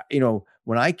wasn't.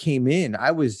 When I came in,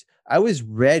 I was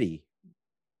ready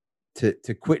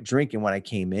to quit drinking when I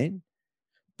came in.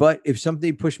 But if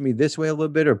somebody pushed me this way a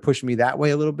little bit or pushed me that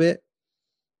way a little bit,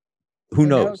 who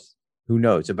knows? Who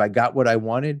knows? If I got what I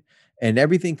wanted, and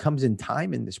everything comes in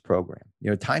time in this program.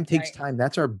 Time takes time.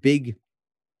 That's our big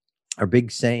our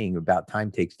big saying about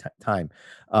time takes time.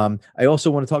 I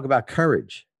also want to talk about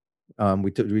courage.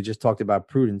 We just talked about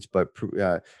prudence, but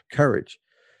courage.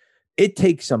 It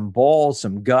takes some balls,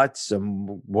 some guts,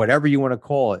 some whatever you want to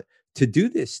call it to do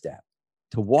this step,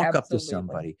 to walk up to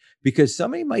somebody, because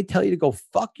somebody might tell you to go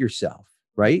fuck yourself,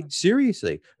 right?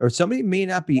 Seriously. Or somebody may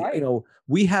not be,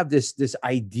 we have this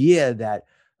idea that,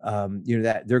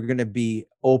 that they're going to be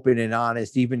open and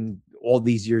honest, even all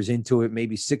these years into it,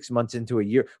 maybe 6 months into a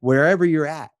year, wherever you're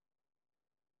at.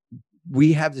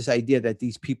 We have this idea that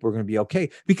these people are going to be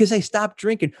okay because I stopped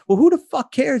drinking. Well, who the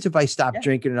fuck cares if I stop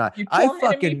drinking or not? I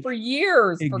fucking me for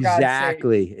years.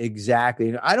 Exactly.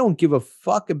 Exactly. I don't give a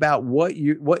fuck about what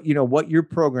your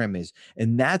program is.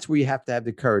 And that's where you have to have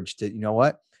the courage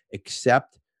to,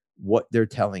 accept what they're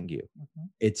telling you.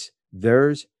 It's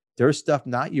their stuff,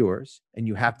 not yours. And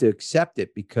you have to accept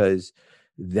it because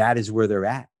that is where they're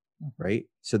at. Right.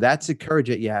 So that's the courage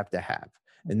that you have to have.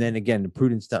 And then again, the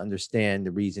prudence to understand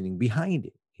the reasoning behind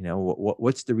it.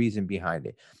 What's the reason behind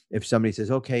it? If somebody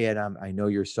says, okay, Ed, I know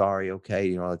you're sorry.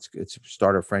 Okay. Let's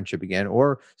start a friendship again,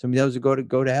 or somebody else go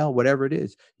to hell, whatever it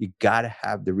is, you got to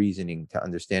have the reasoning to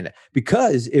understand it.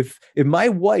 Because if my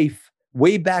wife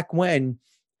way back when,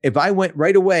 if I went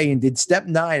right away and did step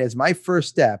 9 as my first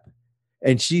step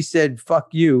and she said,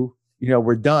 fuck you,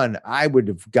 we're done, I would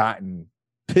have gotten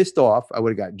pissed off. I would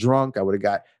have got drunk. I would have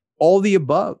got all the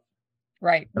above.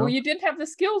 Right. Well, you didn't have the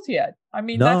skills yet. I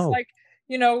mean, that's like,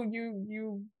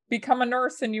 you become a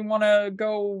nurse and you want to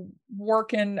go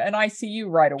work in an ICU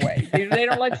right away. They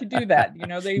don't let you do that.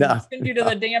 They send you to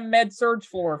the damn med surge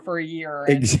floor for a year.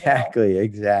 And, Exactly.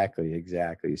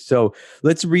 So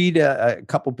let's read a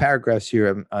couple paragraphs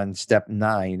here on step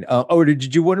 9.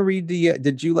 Did you want to read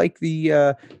did you like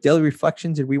the daily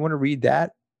reflections? Did we want to read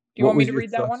that? Do you want me to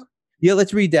read that one? Yeah,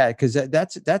 let's read that because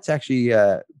that's actually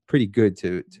pretty good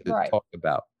to talk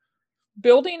about.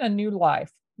 Building a new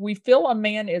life. We feel a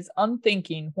man is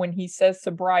unthinking when he says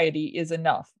sobriety is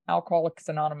enough. Alcoholics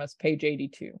Anonymous, page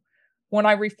 82. When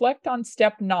I reflect on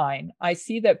step 9, I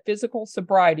see that physical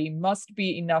sobriety must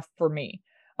be enough for me.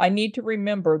 I need to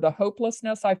remember the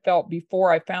hopelessness I felt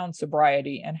before I found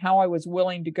sobriety and how I was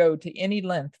willing to go to any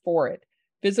length for it.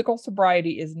 Physical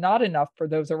sobriety is not enough for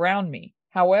those around me.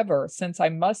 However, since I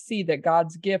must see that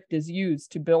God's gift is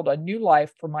used to build a new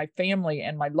life for my family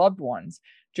and my loved ones,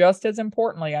 just as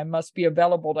importantly, I must be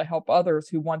available to help others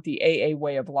who want the AA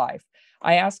way of life.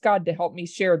 I ask God to help me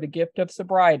share the gift of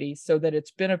sobriety so that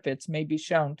its benefits may be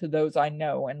shown to those I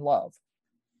know and love.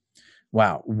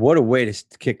 Wow. What a way to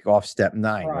kick off step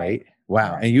 9, right?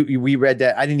 Wow. Right. And we read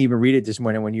that. I didn't even read it this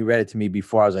morning. When you read it to me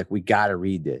before, I was like, we got to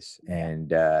read this.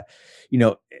 And,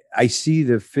 I see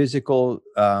the physical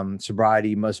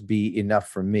sobriety must be enough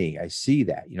for me. I see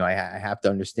that, I have to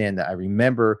understand that. I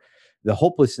remember the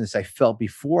hopelessness I felt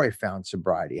before I found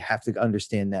sobriety. I have to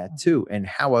understand that too. And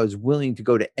how I was willing to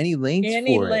go to any lengths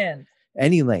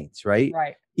any lengths, right?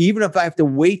 Right. Even if I have to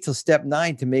wait till step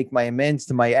 9 to make my amends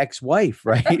to my ex-wife,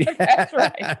 right? That's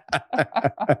right.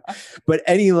 But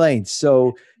any lengths.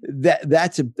 So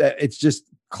it's just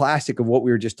classic of what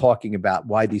we were just talking about,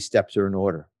 why these steps are in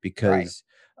order. Because,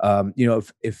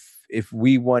 if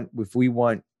we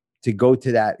want to go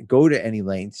to any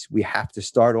lengths, we have to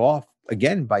start off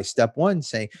again by step 1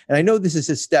 saying, and I know this is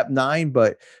a step 9,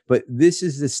 but this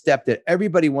is the step that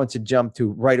everybody wants to jump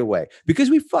to right away because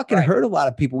we fucking hurt a lot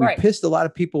of people. We pissed a lot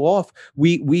of people off.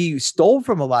 We stole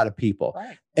from a lot of people.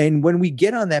 Right. And when we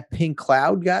get on that pink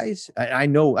cloud, guys, I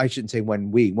know I shouldn't say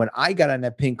when I got on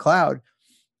that pink cloud,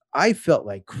 I felt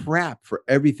like crap for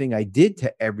everything I did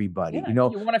to everybody. Yeah,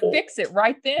 you want to fix it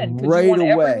right then because right you want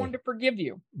away. Everyone to forgive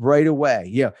you. Right away.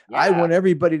 Yeah. I want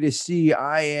everybody to see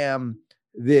I am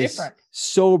this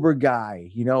sober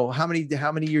guy. How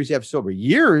many years you have sober?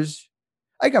 Years?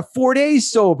 I got 4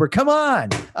 days sober. Come on.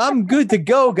 I'm good to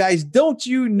go, guys. Don't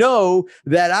you know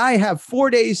that I have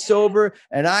 4 days sober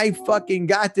and I fucking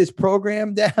got this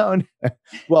program down?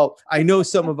 Well, I know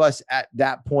some of us at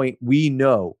that point,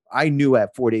 I knew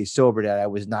at 4 days sober that I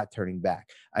was not turning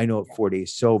back. I know at 4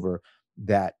 days sober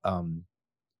that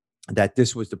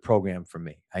this was the program for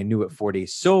me. I knew at 4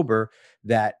 days sober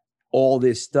that all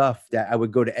this stuff that I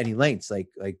would go to any lengths, like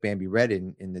Bambi read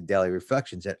in the daily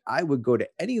reflections, that I would go to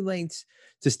any lengths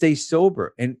to stay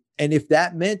sober. And if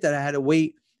that meant that I had to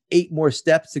wait 8 more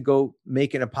steps to go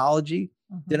make an apology,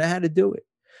 then I had to do it.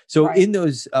 So in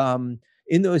those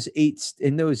 8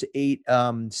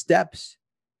 steps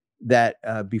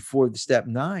that before the step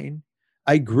 9,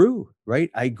 I grew,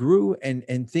 right? I grew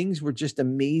and things were just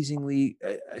amazingly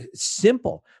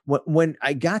simple. When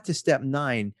I got to step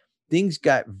 9, things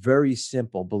got very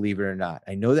simple, believe it or not.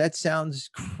 I know that sounds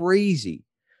crazy,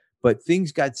 but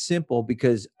things got simple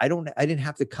because I didn't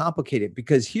have to complicate it,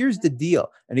 because here's the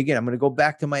deal. And again, I'm going to go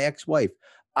back to my ex-wife.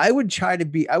 I would try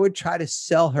to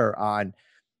sell her on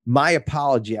my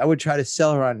apology. I would try to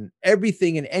sell her on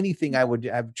everything and anything I would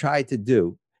have tried to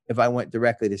do if I went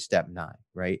directly to step 9,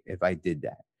 right? If I did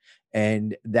that.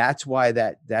 And that's why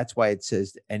it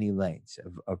says any lengths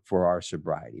for our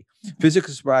sobriety.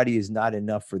 Physical sobriety is not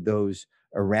enough for those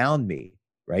around me,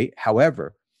 right?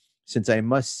 However, since I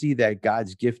must see that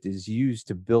God's gift is used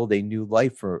to build a new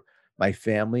life for my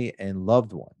family and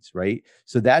loved ones, right?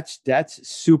 So that's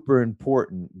super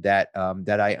important that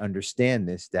I understand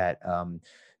this, that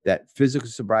physical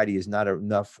sobriety is not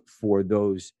enough for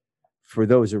those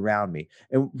around me.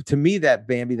 And to me, that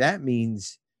Bambi, that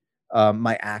means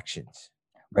my actions.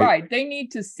 Right. They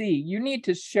need to see. You need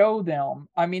to show them.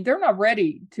 I mean, they're not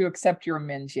ready to accept your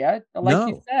amends yet. Like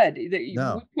you said, we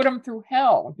put them through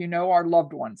hell, our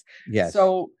loved ones. Yes.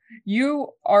 So you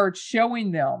are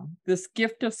showing them this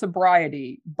gift of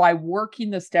sobriety by working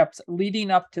the steps leading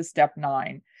up to step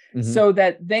 9, so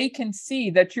that they can see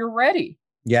that you're ready.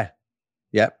 Yeah.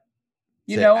 Yep.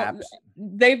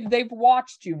 They've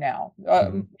watched you now.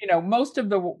 Most of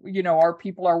the, our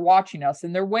people are watching us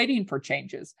and they're waiting for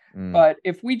changes. But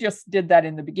if we just did that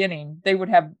in the beginning, they would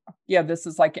have, this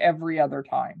is like every other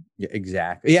time. Yeah,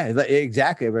 exactly. Yeah,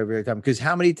 exactly. Every other time. Because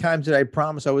how many times did I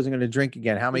promise I wasn't going to drink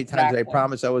again? How many times did I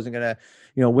promise I wasn't going to,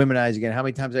 womanize again? How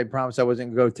many times did I promise I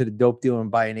wasn't going to go to the dope dealer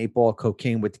and buy an 8-ball of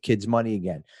cocaine with the kids' money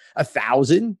again?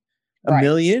 1,000? A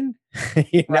million?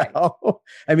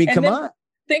 I mean, come on.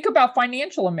 Think about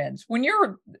financial amends. When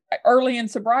you're early in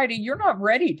sobriety, you're not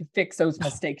ready to fix those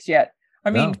mistakes yet. I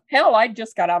mean, hell, I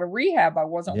just got out of rehab. I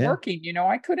wasn't working.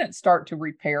 I couldn't start to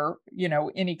repair,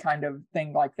 any kind of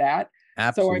thing like that.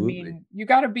 Absolutely. So, I mean, you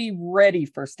got to be ready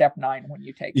for step 9 when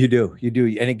you take it. You do.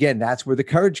 And again, that's where the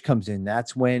courage comes in.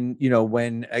 That's when,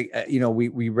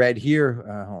 we read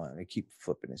here. Hold on, I keep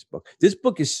flipping this book. This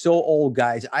book is so old,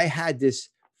 guys. I had this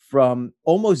from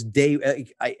almost day.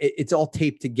 It's all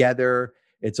taped together.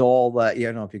 It's all, I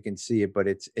don't know if you can see it, but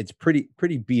it's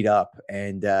pretty beat up.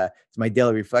 And it's my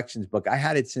daily reflections book. I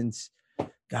had it since,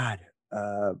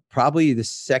 probably the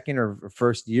second or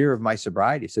first year of my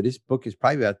sobriety. So this book is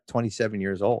probably about 27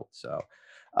 years old. So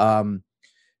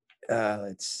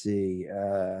let's see.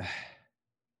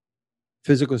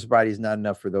 Physical sobriety is not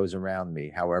enough for those around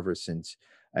me. However, since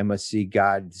I must see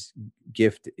God's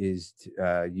gift is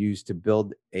used to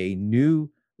build a new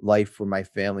life for my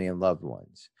family and loved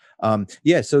ones.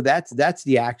 So that's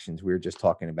the actions we were just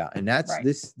talking about. And that's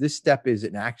this step is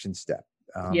an action step.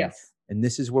 Yes. And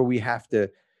this is where we have to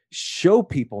show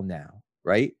people now,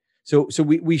 right? So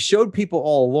we showed people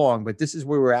all along, but this is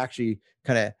where we're actually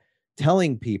kind of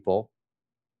telling people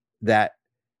that,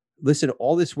 listen,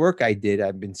 all this work I did,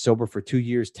 I've been sober for 2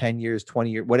 years, 10 years,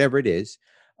 20 years, whatever it is.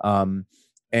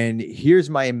 And here's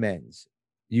my amends.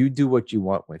 You do what you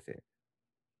want with it.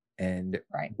 And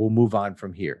we'll move on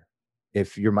from here.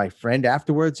 If you're my friend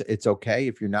afterwards, it's okay.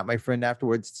 If you're not my friend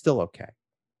afterwards, it's still okay.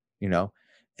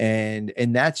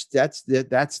 And that's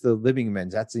the living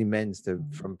amends. That's the amends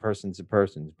from persons to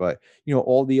persons. But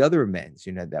all the other amends,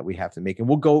 that we have to make. And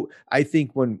we'll go. I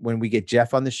think when we get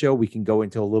Jeff on the show, we can go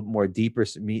into a little more deeper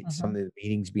some of the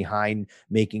meanings behind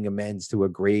making amends to a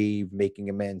grave, making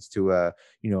amends to a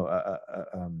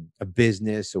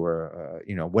business or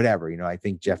whatever. I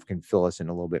think Jeff can fill us in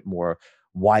a little bit more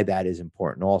why that is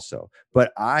important also.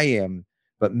 But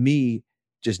me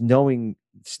just knowing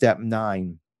step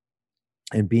 9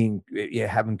 and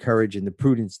having courage and the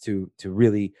prudence to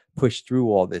really push through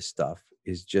all this stuff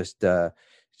is just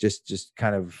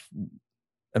kind of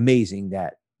amazing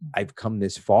that I've come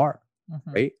this far,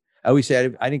 right? I always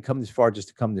say I didn't come this far just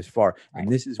to come this far. Right.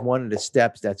 And this is one of the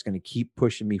steps that's going to keep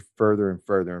pushing me further and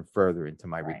further and further into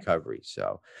my recovery.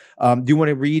 So do you want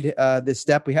to read this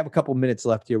step? We have a couple minutes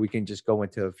left here. We can just go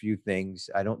into a few things.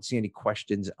 I don't see any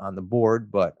questions on the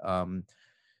board, but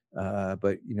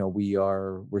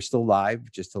we're still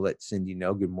live, just to let Cindy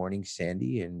know. Good morning,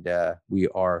 Sandy. And we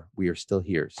are still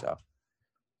here. So.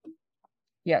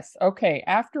 Yes. Okay.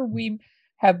 After we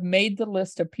have made the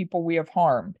list of people we have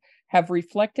harmed, have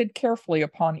reflected carefully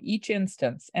upon each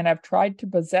instance, and have tried to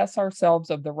possess ourselves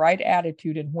of the right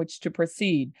attitude in which to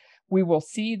proceed, we will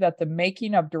see that the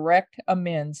making of direct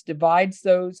amends divides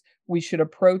those we should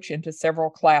approach into several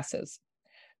classes.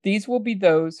 These will be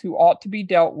those who ought to be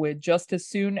dealt with just as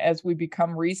soon as we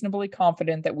become reasonably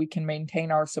confident that we can maintain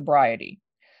our sobriety.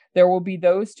 There will be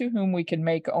those to whom we can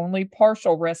make only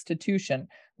partial restitution,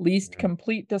 lest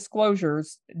complete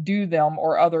disclosures do them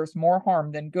or others more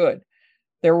harm than good.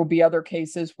 There will be other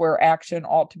cases where action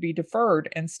ought to be deferred,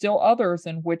 and still others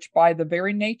in which, by the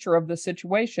very nature of the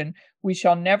situation, we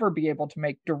shall never be able to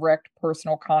make direct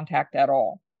personal contact at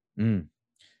all. Mm.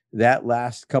 That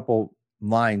last couple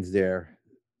lines there,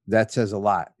 that says a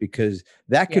lot, because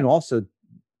that can also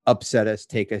upset us,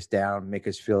 take us down, make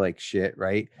us feel like shit,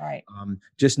 right? Right.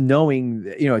 Just knowing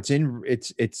that,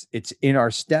 it's in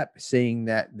our step, saying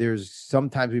that there's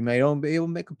sometimes we might only be able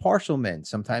to make a partial amends.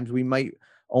 Sometimes we might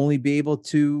only be able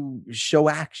to show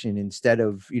action instead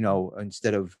of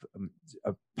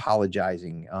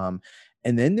apologizing.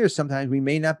 And then there's sometimes we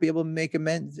may not be able to make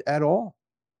amends at all.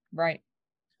 Right.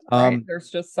 Right. There's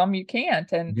just some you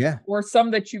can't, or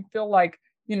some that you feel like,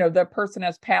 that person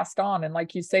has passed on. And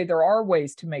like you say, there are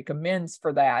ways to make amends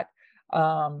for that.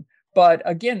 But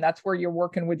again, that's where you're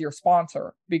working with your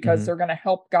sponsor, because they're going to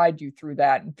help guide you through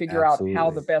that and figure out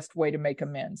how the best way to make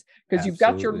amends. Because you've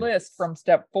got your list from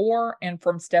step 4 and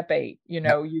from step 8.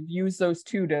 You've used those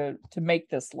two to make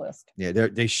this list. Yeah,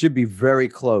 they should be very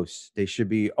close. They should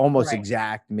be almost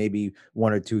exact, maybe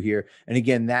 1 or 2 here. And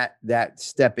again, that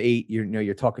step 8,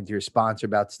 you're talking to your sponsor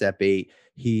about step 8.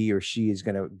 He or she is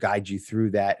going to guide you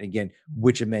through that. And again,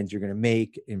 which amends you're going to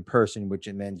make in person, which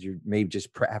amends you may just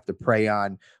have to pray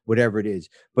on, whatever it is.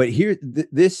 But here,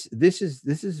 this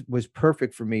was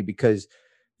perfect for me, because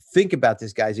think about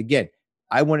this, guys. Again,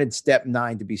 I wanted step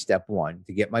 9 to be step 1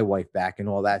 to get my wife back and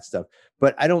all that stuff.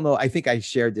 But I don't know. I think I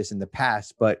shared this in the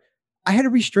past, but I had a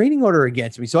restraining order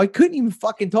against me, so I couldn't even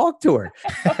fucking talk to her.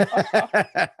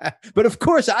 But of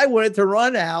course, I wanted to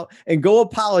run out and go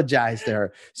apologize to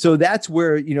her. So that's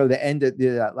where, the end of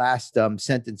that last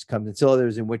sentence comes. Until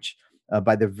others in which,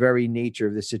 by the very nature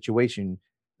of the situation,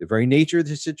 a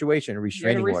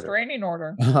restraining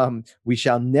order. We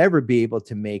shall never be able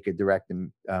to make a direct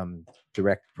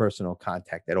personal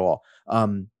contact at all.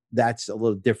 That's a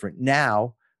little different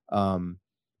now.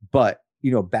 But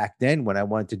back then, when I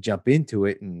wanted to jump into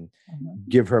it and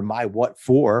give her my what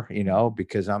for,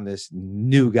 because I'm this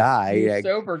new guy,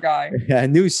 sober guy, a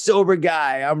new sober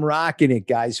guy. I'm rocking it,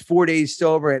 guys. 4 days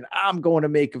sober, and I'm going to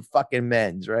make a fucking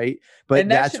amends, right? But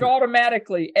that should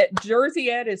automatically, Jersey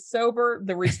Ed is sober.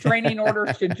 The restraining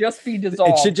order should just be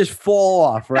dissolved. It should just fall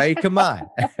off, right? Come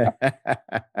on.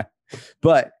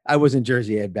 But I wasn't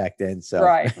Jersey Ed back then, so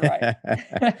right.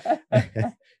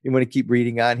 You want to keep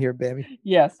reading on here, baby?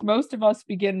 Yes. Most of us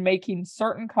begin making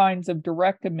certain kinds of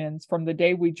direct amends from the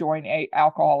day we join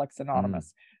Alcoholics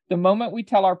Anonymous. The moment we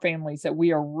tell our families that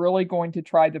we are really going to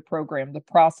try the program, the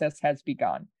process has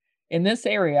begun. In this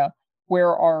area,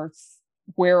 where are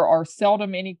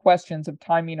seldom any questions of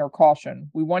timing or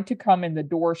caution, we want to come in the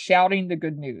door shouting the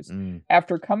good news.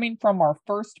 After coming from our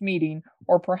first meeting,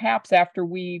 or perhaps after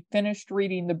we finished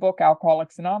reading the book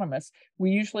Alcoholics Anonymous, we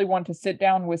usually want to sit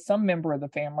down with some member of the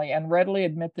family and readily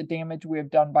admit the damage we have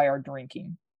done by our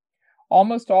drinking.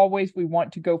 Almost always we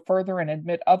want to go further and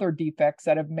admit other defects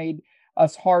that have made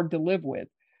us hard to live with.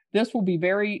 This will be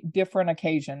very different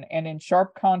occasion, and in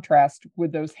sharp contrast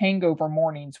with those hangover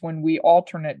mornings when we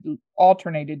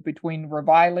alternated between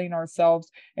reviling ourselves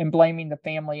and blaming the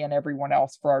family and everyone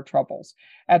else for our troubles.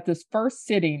 At this first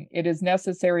sitting, it is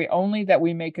necessary only that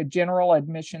we make a general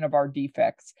admission of our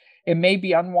defects. It may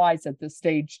be unwise at this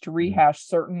stage to rehash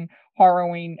certain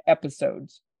harrowing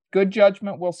episodes. Good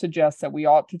judgment will suggest that we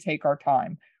ought to take our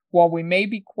time. While we may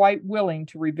be quite willing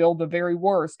to reveal the very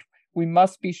worst, we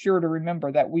must be sure to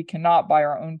remember that we cannot buy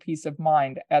our own peace of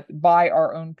mind at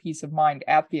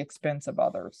the expense of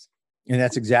others. And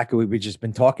that's exactly what we've just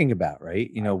been talking about, right?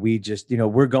 We just,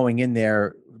 we're going in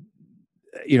there,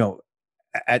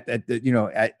 at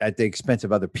the expense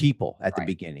of other people at the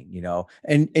beginning,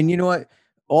 and you know what?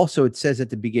 Also, it says at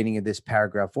the beginning of this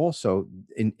paragraph, also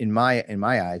in my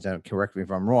eyes, I don't, correct me if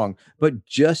I'm wrong, but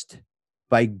just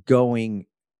by going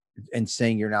and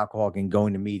saying you're an alcoholic and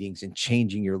going to meetings and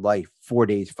changing your life 4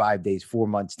 days, 5 days, 4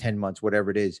 months, 10 months,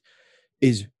 whatever it is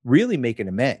really making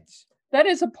amends. That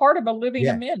is a part of a living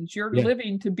amends. You're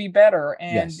living to be better.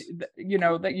 And,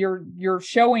 that you're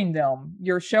showing them,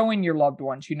 you're showing your loved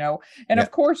ones, and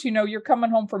of course, you're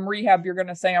coming home from rehab. You're going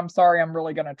to say, I'm sorry, I'm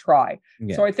really going to try.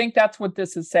 So I think that's what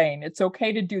this is saying. It's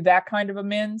okay to do that kind of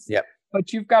amends. Yep.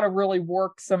 But you've got to really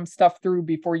work some stuff through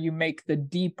before you make the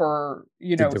deeper,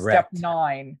 step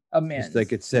 9 amends. Just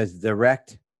like it says,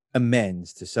 direct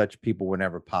amends to such people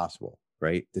whenever possible,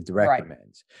 right? The direct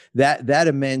amends. That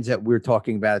amends that we're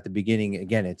talking about at the beginning,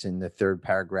 again, it's in the 3rd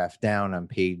paragraph down on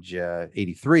page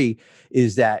 83,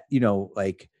 is that,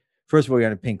 first of all, you're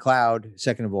on a pink cloud.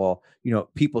 Second of all,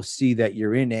 people see that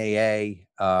you're in AA,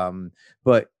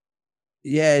 but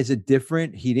is it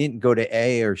different? He didn't go to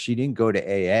AA or she didn't go to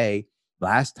AA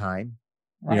last time,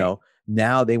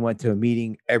 Now they went to a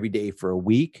meeting every day for a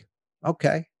week.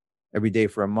 Okay. Every day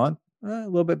for a month, a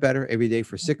little bit better. Every day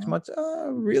for 6 months,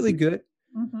 really good.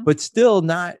 But still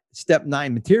not step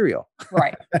 9 material.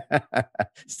 Right.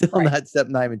 Still not step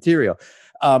 9 material.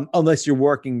 Unless you're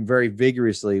working very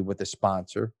vigorously with a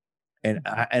sponsor. And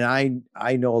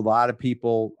I know a lot of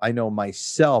people, I know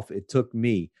myself, it took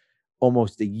me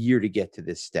almost a year to get to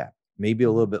this step, maybe a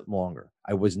little bit longer.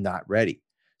 I was not ready.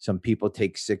 Some people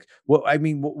take 6. Well, I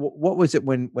mean, what was it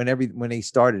when they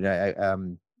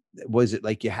started? Was it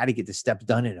like you had to get the steps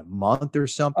done in a month or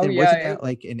something? Oh, yeah, Wasn't that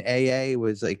like in AA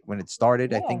was like when it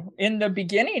started, I think? In the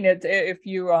beginning, if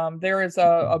you there is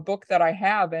a book that I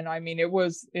have, and I mean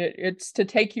it's to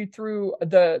take you through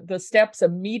the steps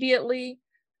immediately.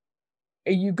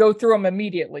 You go through them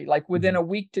immediately, like within a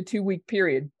week to 2-week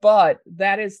period, but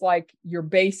that is like your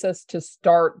basis to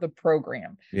start the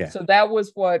program. Yeah. So that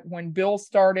was when Bill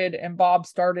started and Bob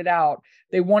started out,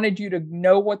 they wanted you to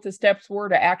know what the steps were,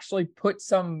 to actually put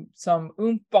some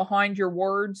oomph behind your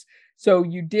words. So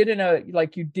you did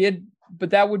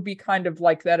but that would be kind of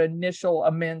like that initial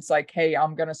amends, like, hey,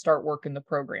 I'm going to start working the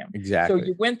program. Exactly. So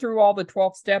you went through all the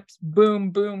 12 steps, boom,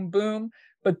 boom, boom.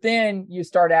 But then you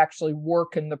start actually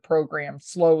working the program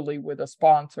slowly with a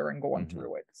sponsor and going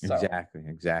through it. So.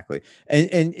 Exactly.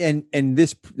 And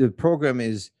the program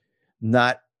is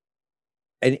not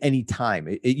any time.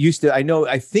 It used to,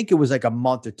 I think it was like a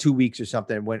month or 2 weeks or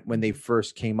something when they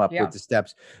first came up with the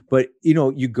steps. But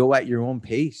you go at your own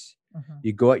pace.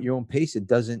 You go at your own pace. It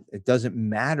doesn't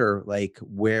matter like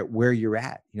where you're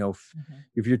at.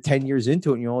 If you're 10 years into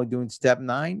it and you're only doing step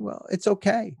 9, well, it's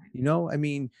okay. I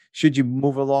mean, should you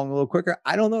move along a little quicker?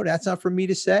 I don't know. That's not for me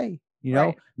to say.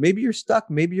 Maybe you're stuck.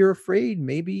 Maybe you're afraid.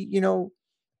 Maybe,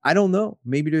 I don't know.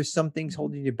 Maybe there's some things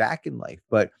holding you back in life,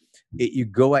 but you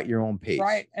go at your own pace.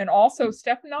 Right. And also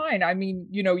step 9, I mean,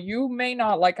 you may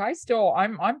not, like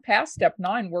I'm past step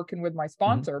 9 working with my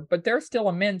sponsor, but there's still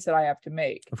amends that I have to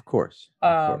make. Of course.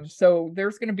 So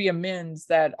there's going to be amends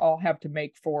that I'll have to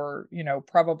make for,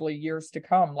 probably years to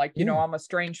come. Like, I'm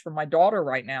estranged from my daughter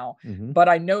right now, but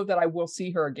I know that I will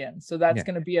see her again. So that's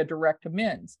going to be a direct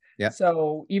amends. Yeah.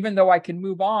 So even though I can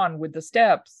move on with the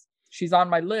steps, she's on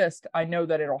my list, I know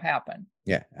that it'll happen.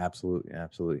 Yeah, absolutely.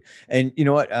 Absolutely. And you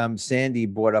know what? Sandy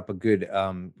brought up a good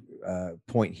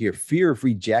point here. Fear of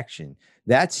rejection.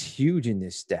 That's huge in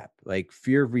this step. Like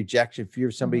fear of rejection, fear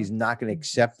of somebody's not going to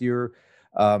accept your,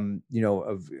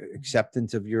 of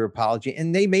acceptance of your apology.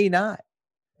 And they may not.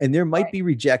 And there might be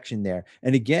rejection there.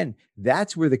 And again,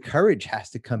 that's where the courage has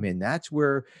to come in. That's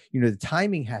where, the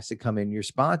timing has to come in. Your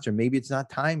sponsor, maybe it's not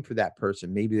time for that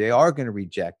person. Maybe they are going to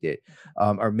reject it.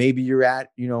 Or maybe you're at,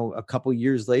 a couple of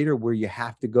years later where you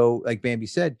have to go, like Bambi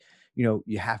said, you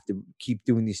have to keep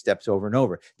doing these steps over and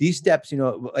over. These steps,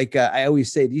 like I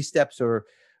always say, these steps are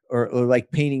like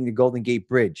painting the Golden Gate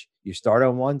Bridge. You start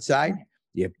on one side,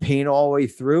 you paint all the way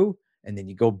through, and then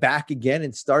you go back again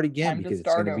and start again because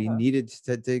it's going to be needed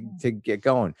to get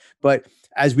going. But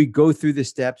as we go through the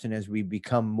steps and as we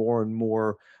become more and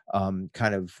more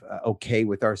kind of okay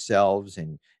with ourselves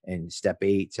and step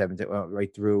 8, 7,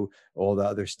 right through all the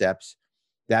other steps,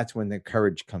 that's when the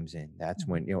courage comes in. That's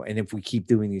when, and if we keep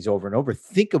doing these over and over,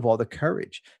 think of all the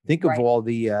courage, think of all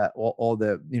the, all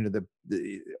the,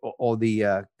 all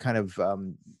the kind of,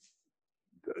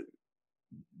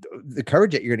 the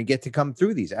courage that you're going to get to come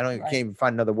through these. I can't even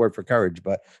find another word for courage,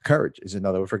 but courage is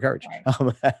another word for courage.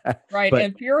 Right.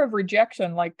 And fear of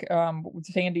rejection, like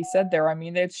Sandy said there, I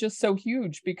mean, it's just so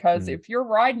huge because if you're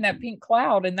riding that pink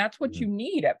cloud and that's what you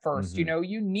need at first,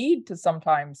 you need to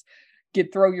sometimes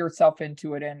throw yourself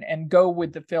into it and go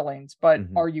with the feelings. But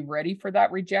are you ready for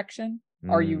that rejection?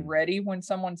 Are you ready when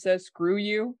someone says, screw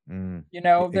you?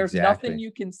 There's nothing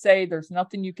you can say. There's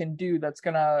nothing you can do that's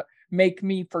going to make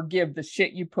me forgive the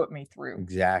shit you put me through.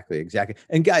 Exactly.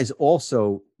 And guys,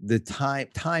 also the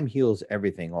time heals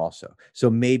everything also. So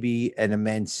maybe an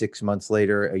amends 6 months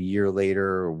later, a year later,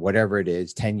 or whatever it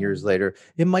is, 10 years later,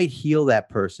 it might heal that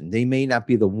person. They may not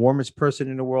be the warmest person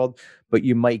in the world, but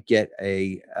you might get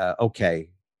okay,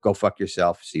 go fuck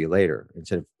yourself, see you later,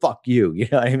 instead of fuck you. You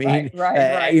know what I mean?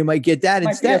 Right. You might get that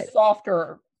instead. Be a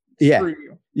softer screw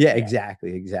you. Yeah,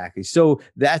 exactly. So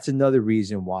that's another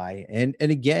reason why. And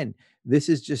again, this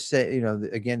is just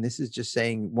this is just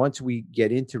saying once we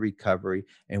get into recovery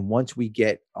and once we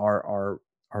get our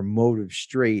motive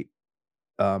straight,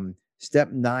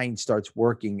 step 9 starts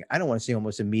working. I don't want to say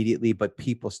almost immediately, but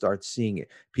people start seeing it.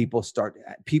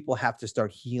 People have to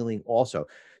start healing also.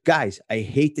 Guys, I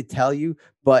hate to tell you,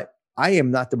 but I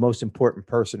am not the most important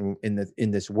person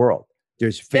in this world.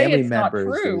 There's family it's not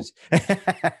members. true.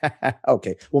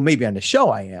 Okay. Well, maybe on the show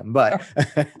I am, but,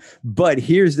 but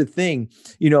here's the thing,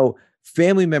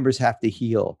 family members have to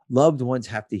heal. Loved ones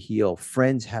have to heal.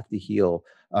 Friends have to heal.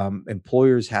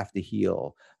 Employers have to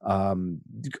heal.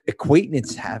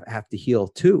 Acquaintances have to heal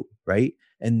too. Right.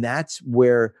 And that's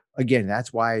where, again,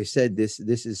 that's why I said this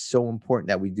is so important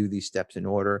that we do these steps in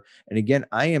order. And again,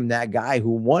 I am that guy who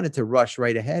wanted to rush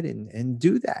right ahead and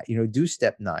do that, do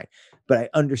step 9, but I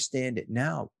understand it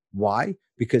now. Why?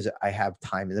 Because I have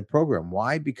time in the program.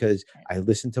 Why? Because I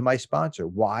listened to my sponsor.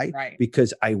 Why? Right.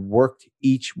 Because I worked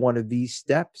each one of these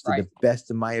steps to Right. the best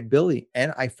of my ability,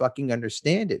 and I fucking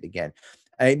understand it again.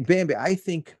 And Bambi, I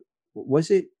think,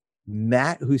 was it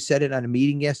Matt who said it on a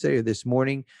meeting yesterday or this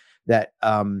morning that,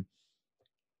 oh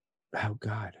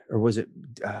God, or was it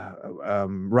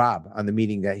Rob on the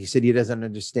meeting that he said he doesn't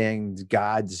understand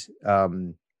God's,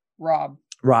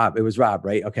 Rob, it was Rob,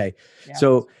 right? Okay. Yeah.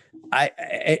 So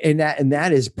and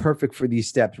that is perfect for these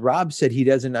steps. Rob said he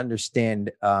doesn't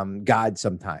understand God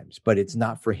sometimes, but it's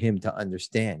not for him to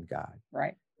understand God.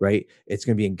 Right. Right. It's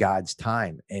going to be in God's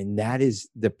time. And that is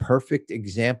the perfect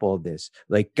example of this.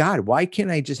 Like, God, why can't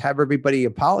I just have everybody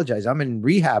apologize? I'm in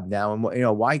rehab now.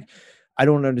 And why? I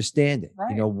don't understand it.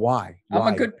 Right. Why?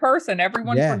 I'm a good person.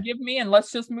 Everyone forgive me and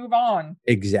let's just move on.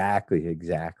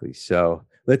 Exactly. So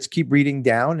let's keep reading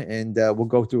down and we'll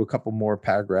go through a couple more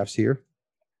paragraphs here.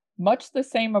 Much the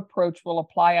same approach will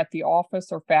apply at the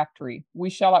office or factory.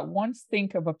 We shall at once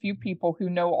think of a few people who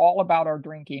know all about our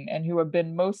drinking and who have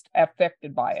been most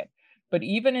affected by it. But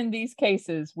even in these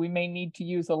cases, we may need to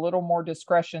use a little more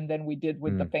discretion than we did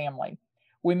with the family.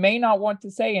 We may not want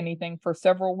to say anything for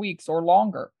several weeks or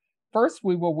longer. First,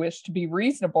 we will wish to be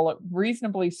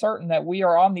reasonably certain that we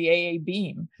are on the AA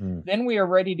beam. Then we are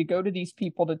ready to go to these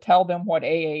people to tell them what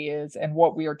AA is and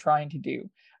what we are trying to do.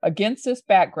 Against this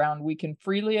background, we can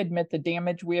freely admit the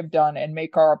damage we have done and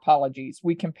make our apologies.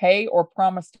 We can pay or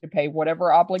promise to pay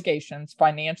whatever obligations,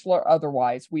 financial or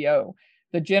otherwise, we owe.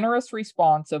 The generous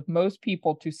response of most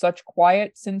people to such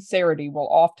quiet sincerity will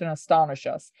often astonish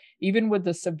us. Even with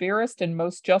the severest and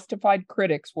most justified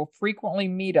critics will frequently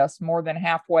meet us more than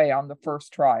halfway on the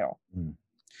first trial.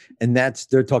 And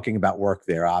they're talking about work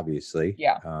there, obviously.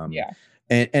 Yeah.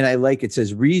 And I like it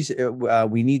says, we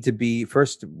need to be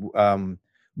first,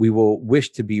 we will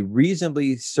wish to be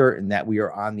reasonably certain that we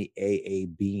are on the AA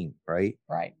beam, right?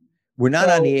 Right. We're not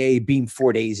on the AA beam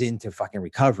 4 days into fucking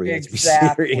recovery.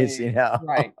 Exactly. Let's be serious,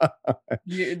 Right.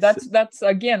 That's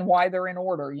again why they're in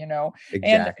order,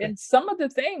 Exactly. And some of the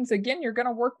things, again, you're going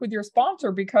to work with your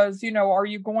sponsor because, are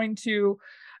you going to,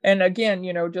 and again,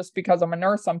 just because I'm a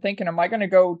nurse, I'm thinking, am I going to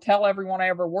go tell everyone I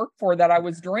ever worked for that I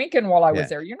was drinking while I was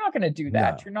there? You're not going to do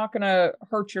that. No. You're not going to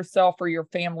hurt yourself or your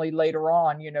family later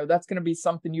on. That's going to be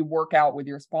something you work out with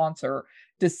your sponsor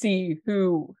to see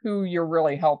who you're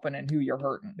really helping and who you're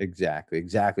hurting.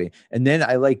 Exactly. And then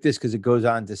I like this because it goes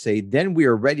on to say, then we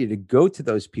are ready to go to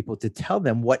those people to tell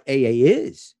them what AA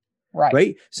is.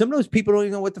 Right. Some of those people don't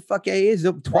even know what the fuck AA is.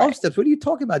 12 steps. What are you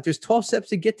talking about? There's 12 steps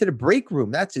to get to the break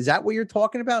room. Is that what you're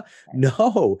talking about?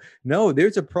 Right. No,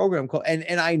 there's a program called,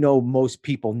 and I know most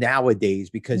people nowadays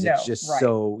because it's just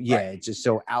it's just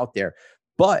so out there.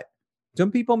 But some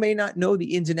people may not know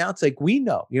the ins and outs like we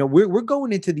know. We're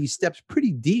going into these steps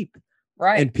pretty deep.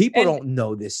 Right. And people don't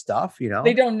know this stuff,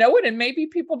 They don't know it. And maybe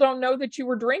people don't know that you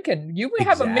were drinking. You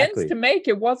have amends to make.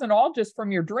 It wasn't all just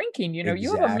from your drinking.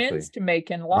 You have amends to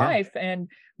make in life. Yeah. And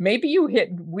maybe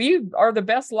we are the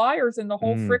best liars in the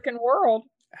whole freaking world.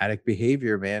 Addict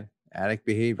behavior, man. Addict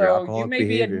behavior. So you may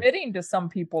be admitting to some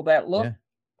people that, look,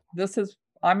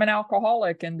 I'm an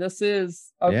alcoholic and this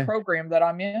is a program that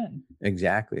I'm in.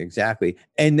 Exactly.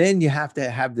 And then you have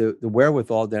to have the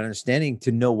wherewithal, the understanding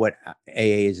to know what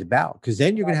AA is about. Because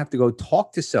then you're going to have to go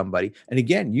talk to somebody. And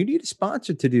again, you need a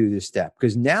sponsor to do this step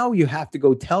because now you have to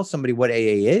go tell somebody what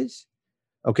AA is.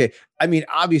 Okay. I mean,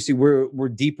 obviously we're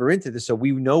deeper into this, so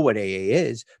we know what AA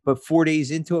is, but 4 days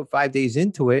into it, 5 days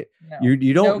into it,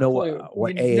 you don't know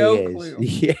what AA is. Clue.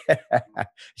 Yeah.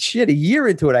 Shit, a year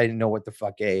into it, I didn't know what the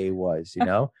fuck AA was,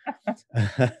 So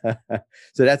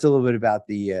that's a little bit about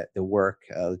the work.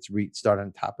 Let's start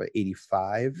on top of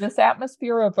 85. This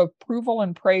atmosphere of approval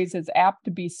and praise is apt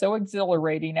to be so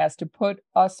exhilarating as to put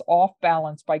us off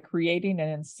balance by creating an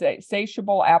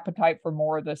insatiable appetite for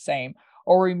more of the same.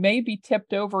 Or we may be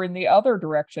tipped over in the other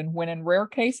direction when in rare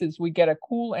cases we get a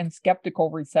cool and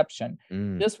skeptical reception.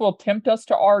 This will tempt us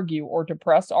to argue or to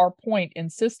press our point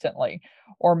insistently,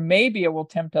 or maybe it will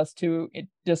tempt us to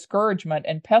discouragement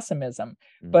and pessimism.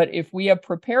 But if we have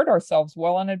prepared ourselves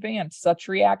well in advance, such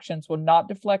reactions will not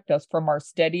deflect us from our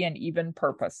steady and even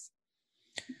purpose.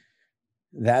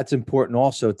 That's important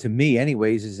also to me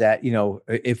anyways, is that,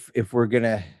 if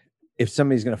if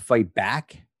somebody's going to fight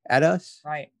back at us,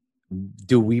 Right.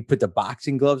 do we put the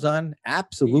boxing gloves on? You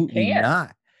Absolutely can.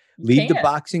 not. You Leave the can.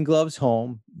 boxing gloves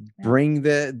home. Yeah. Bring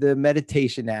the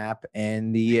meditation app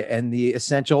and the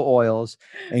essential oils,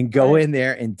 and go Right. in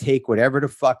there and take whatever the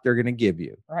fuck they're gonna give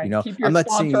you. Right. Keep your I'm not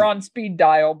sponsor saying on speed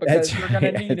dial because that's you're going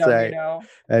to right. need That's them, right.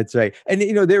 That's right. And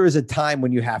there is a time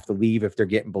when you have to leave if they're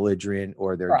getting belligerent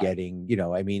or they're Right. getting,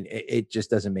 I mean, it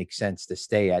just doesn't make sense to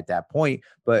stay at that point.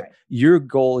 But Right. your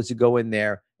goal is to go in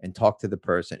there and talk to the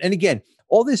person. And again,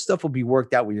 all this stuff will be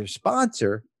worked out with your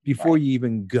sponsor before Right. you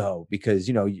even go, because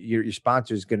your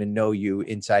sponsor is going to know you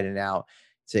inside and out.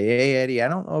 Say, hey, Eddie, I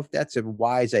don't know if that's a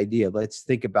wise idea. Let's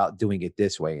think about doing it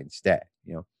this way instead.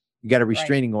 You got a Right.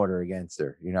 restraining order against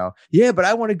her, Yeah, but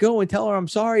I want to go and tell her I'm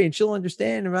sorry and she'll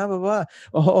understand and blah, blah, blah.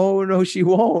 Oh, no, she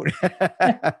won't.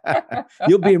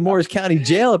 You'll be in Morris County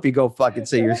jail if you go fucking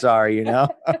say you're sorry,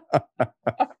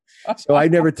 So I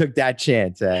never took that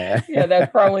chance. Yeah,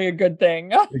 that's probably a good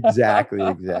thing. Exactly.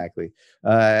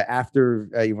 After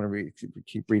you want to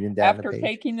keep reading down the After page.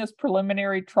 taking this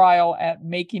preliminary trial at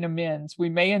making amends, we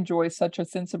may enjoy such a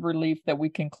sense of relief that we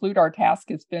conclude our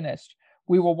task is finished.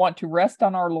 We will want to rest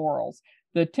on our laurels.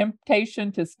 The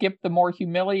temptation to skip the more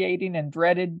humiliating and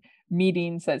dreaded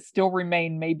meetings that still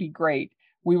remain may be great.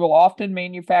 We will often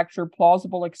manufacture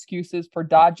plausible excuses for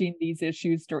dodging these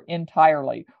issues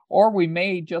entirely, or we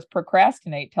may just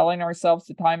procrastinate, telling ourselves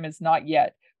the time is not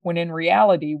yet, when in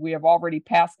reality we have already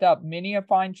passed up many a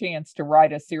fine chance to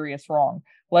right a serious wrong.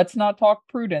 Let's not talk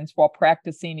prudence while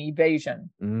practicing evasion.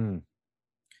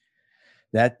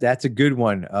 That's a good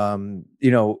one.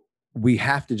 We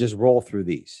have to just roll through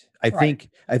these. I think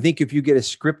if you get a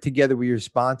script together with your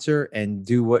sponsor and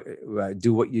do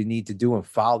what you need to do and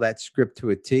follow that script to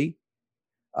a T,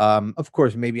 of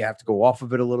course, maybe you have to go off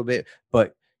of it a little bit,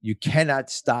 but you cannot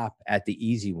stop at the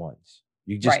easy ones.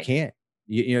 You just can't.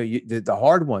 The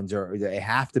hard ones they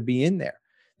have to be in there.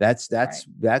 That's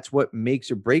what makes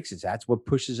or breaks us. That's what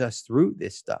pushes us through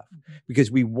this stuff,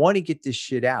 because we want to get this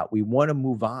shit out. We want to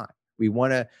move on. We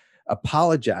want to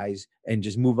apologize and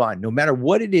just move on, no matter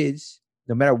what it is,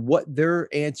 no matter what their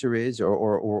answer is,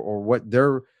 or what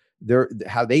their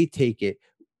how they take it.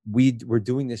 We're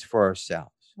doing this for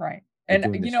ourselves. Right. And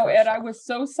Ed, I was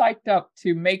so psyched up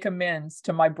to make amends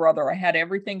to my brother. I had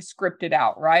everything scripted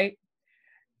out, right?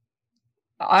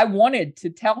 I wanted to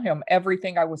tell him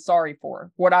everything I was sorry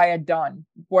for, what I had done,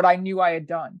 what I knew I had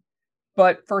done.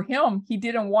 But for him, he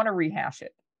didn't want to rehash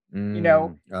it.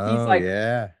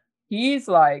 He's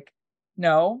like,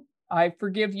 no, I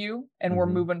forgive you and we're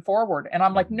moving forward. And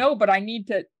I'm like, no, but I need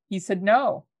to. He said,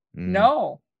 no,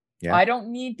 I don't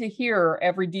need to hear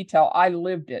every detail. I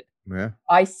lived it. Yeah.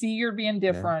 I see you're being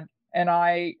different and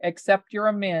I accept your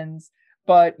amends.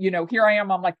 But, here I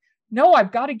am. I'm like, no,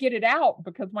 I've got to get it out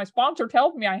because my sponsor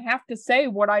tells me I have to say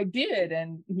what I did.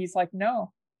 And he's like,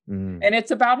 no. And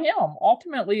it's about him.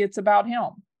 Ultimately, it's about him.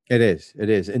 It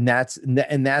is. And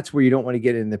that's where you don't want to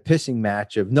get in the pissing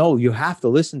match of, no, you have to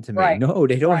listen to me. Right. No,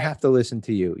 they don't have to listen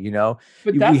to you,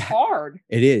 But that's hard.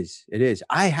 It is.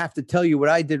 I have to tell you what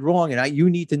I did wrong. And you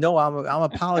need to know I'm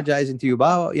apologizing to you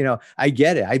about, I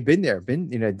get it. I've been there,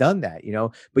 done that,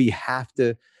 but you have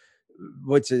to,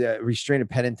 restrain a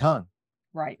pen and tongue.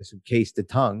 Right. Just in case the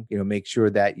tongue, make sure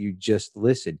that you just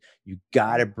listen. You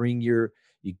got to bring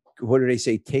what do they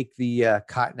say? Take the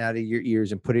cotton out of your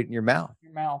ears and put it in your mouth.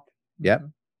 Yep.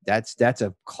 That's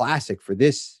a classic for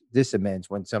this amends,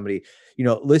 when somebody,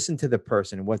 listen to the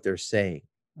person and what they're saying,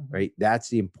 right? That's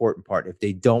the important part. If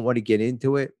they don't want to get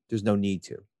into it, there's no need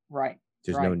to. Right.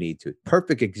 There's no need to.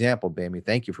 Perfect example, Bammy.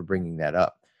 Thank you for bringing that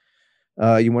up.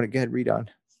 You want to go ahead and read on?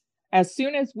 As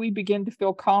soon as we begin to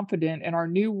feel confident in our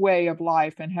new way of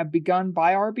life and have begun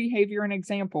by our behavior and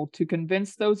example to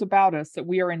convince those about us that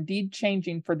we are indeed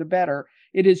changing for the better,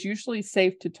 it is usually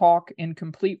safe to talk in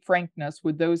complete frankness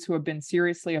with those who have been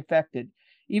seriously affected,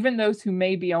 even those who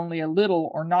may be only a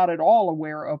little or not at all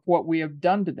aware of what we have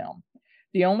done to them.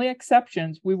 The only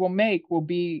exceptions we will make will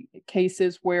be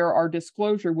cases where our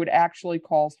disclosure would actually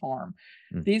cause harm.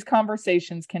 These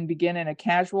conversations can begin in a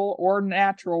casual or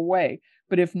natural way,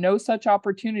 but if no such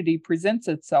opportunity presents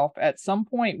itself, at some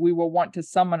point we will want to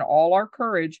summon all our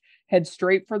courage, head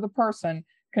straight for the person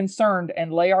concerned,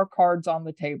 and lay our cards on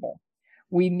the table.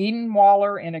 We needn't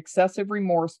wallow in excessive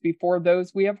remorse before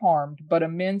those we have harmed, but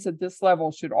amends at this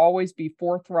level should always be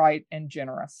forthright and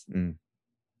generous.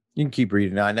 You can keep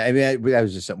reading on. I mean, that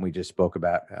was just something we just spoke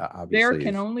about, obviously. There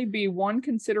can only be one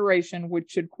consideration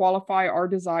which should qualify our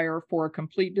desire for a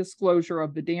complete disclosure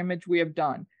of the damage we have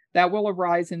done. That will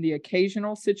arise in the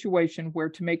occasional situation where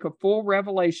to make a full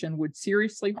revelation would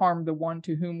seriously harm the one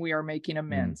to whom we are making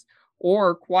amends,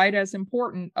 or, quite as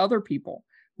important, other people.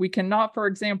 We cannot, for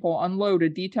example, unload a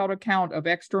detailed account of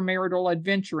extramarital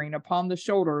adventuring upon the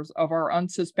shoulders of our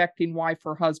unsuspecting wife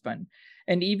or husband.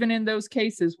 And even in those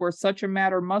cases where such a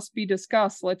matter must be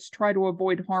discussed, let's try to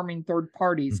avoid harming third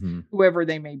parties, whoever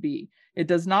they may be. It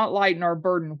does not lighten our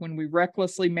burden when we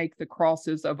recklessly make the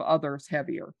crosses of others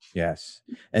heavier. Yes.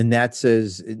 And that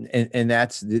says, and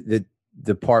that's the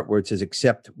part where it says,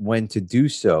 except when to do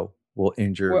so will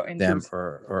injure them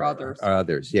or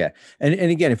others. Yeah. And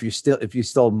again, if you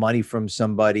stole money from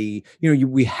somebody,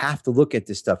 we have to look at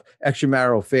this stuff.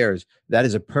 Extramarital affairs, that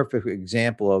is a perfect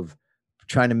example of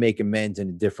trying to make amends in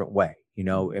a different way.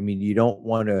 I mean, you don't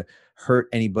want to hurt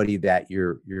anybody that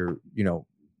you're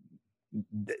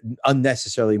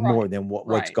unnecessarily more than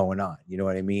what's going on. You know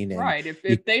what I mean? And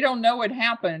if they don't know it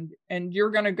happened and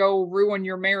you're going to go ruin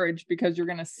your marriage because you're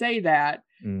going to say that,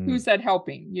 who's that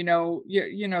helping? That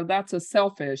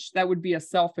would be a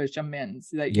selfish amends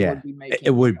that you would be making.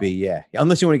 It would be, yeah.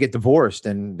 Unless you want to get divorced,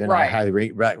 then I highly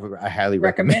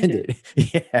recommend it.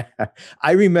 Yeah.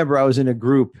 I remember I was in a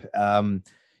group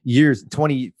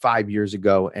 25 years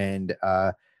ago, and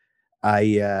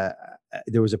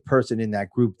there was a person in that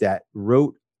group that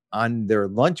wrote on their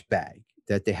lunch bag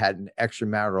that they had an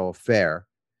extramarital affair,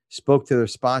 spoke to their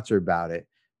sponsor about it,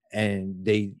 and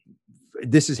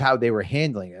this is how they were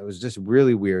handling it. It was just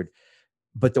really weird.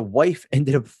 But the wife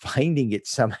ended up finding it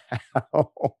somehow.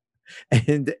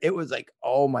 And it was like,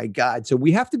 oh my God. So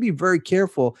we have to be very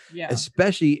careful,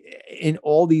 especially in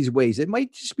all these ways. It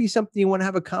might just be something you want to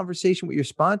have a conversation with your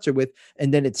sponsor with,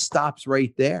 and then it stops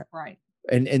right there. Right.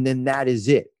 And then that is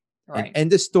it. Right. And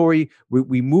end the story.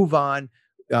 We move on.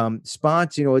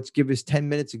 Sponsor, let's give us 10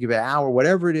 minutes to give it an hour,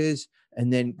 whatever it is.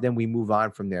 And then we move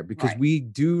on from there, because we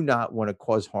do not want to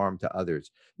cause harm to others.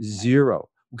 Zero.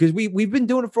 Because we've been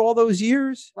doing it for all those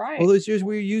years. Right. All those years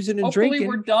we were using and Hopefully drinking.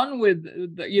 we're done with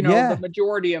the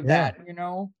majority of that.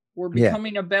 We're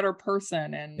becoming a better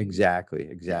person. And Exactly.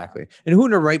 And who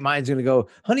in their right mind is going to go,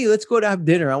 honey, let's go to have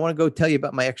dinner. I want to go tell you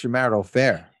about my extramarital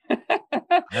affair.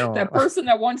 That person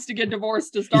that wants to get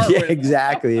divorced to start with.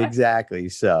 Exactly.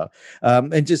 So,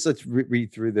 and just let's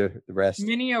read through the rest.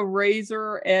 Many a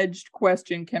razor-edged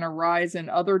question can arise in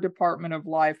other department of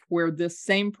life where this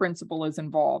same principle is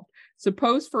involved.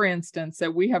 Suppose, for instance,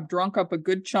 that we have drunk up a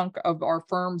good chunk of our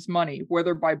firm's money,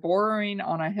 whether by borrowing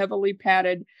on a heavily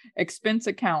padded expense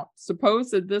account.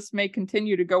 Suppose that this may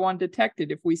continue to go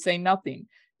undetected if we say nothing.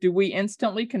 Do we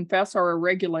instantly confess our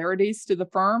irregularities to the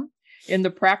firm, in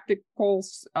the practical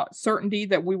certainty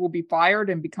that we will be fired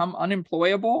and become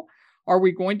unemployable? Are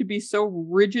we going to be so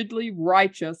rigidly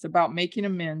righteous about making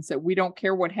amends that we don't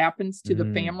care what happens to the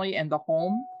family and the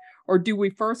home? Or do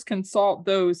we first consult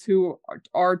those who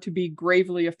are to be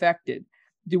gravely affected?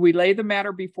 Do we lay the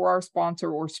matter before our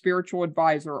sponsor or spiritual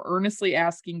advisor, earnestly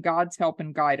asking God's help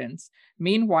and guidance,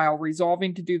 meanwhile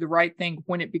resolving to do the right thing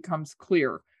when it becomes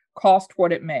clear, cost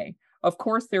what it may? Of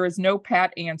course, there is no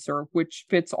pat answer which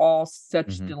fits all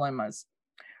such dilemmas,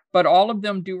 but all of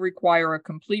them do require a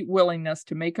complete willingness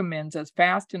to make amends as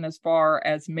fast and as far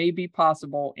as may be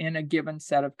possible in a given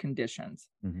set of conditions.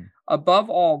 Above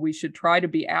all, we should try to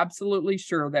be absolutely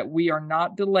sure that we are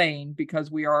not delaying because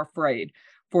we are afraid,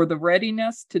 for the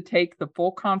readiness to take the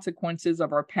full consequences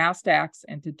of our past acts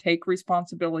and to take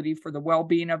responsibility for the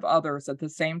well-being of others at the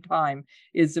same time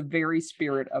is the very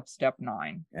spirit of step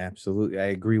 9. Absolutely. I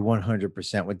agree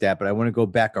 100% with that, but I want to go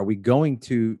back. Are we going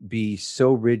to be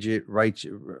so rigid,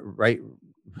 rigid?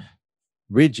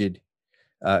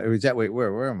 Or is that,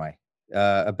 where am I?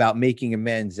 About making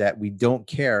amends that we don't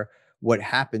care what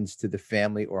happens to the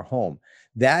family or home?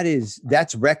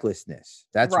 That's recklessness.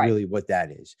 That's really what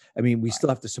that is. I mean, we still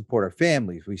have to support our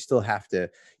families. We still have to,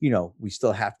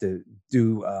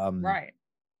 do,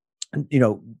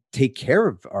 take care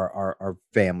of our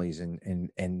families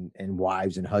and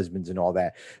wives and husbands and all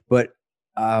that. But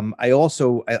I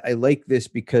like this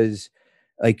because,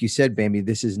 like you said, Bambi,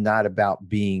 this is not about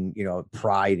being,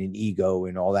 pride and ego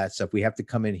and all that stuff. We have to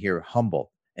come in here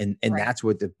humble. And that's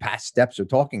what the past steps are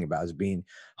talking about, is being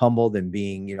humbled and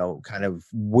being, kind of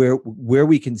where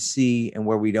we can see and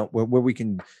where we don't, where we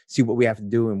can see what we have to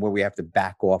do and where we have to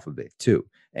back off of it too.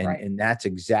 And that's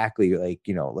exactly like,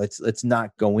 let's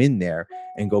not go in there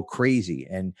and go crazy.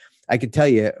 And I can tell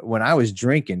you when I was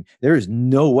drinking, there is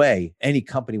no way any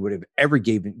company would have ever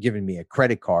given me a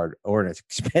credit card or an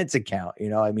expense account.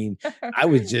 I mean, I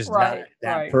was just not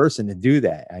that person to do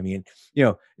that. I mean,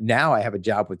 now I have a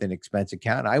job with an expense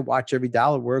account. I watch every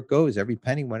dollar where it goes, every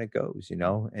penny when it goes,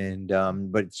 and,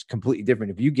 but it's completely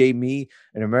different. If you gave me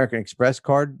an American Express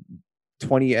card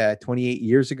 28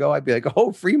 years ago, I'd be like,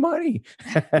 oh, free money.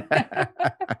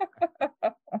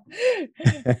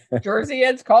 Jersey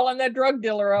Ed's calling that drug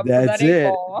dealer up. That's for that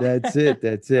it. That's it.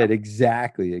 That's it.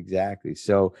 Exactly.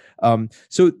 So,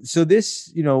 so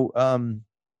this, and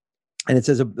it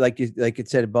says, like it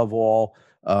said, above all,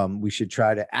 we should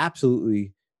try to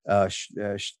absolutely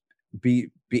be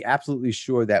absolutely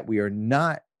sure that we are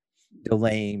not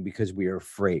delaying because we are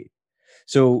afraid.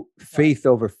 So faith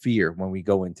over fear when we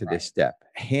go into this step,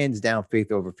 hands down,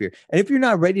 faith over fear. And if you're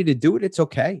not ready to do it, it's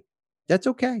okay. That's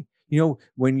okay.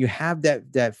 When you have that,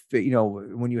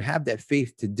 when you have that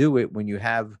faith to do it, when you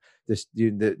have this,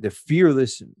 the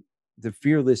fearlessness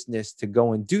to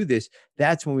go and do this,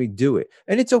 that's when we do it.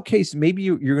 And it's okay. So maybe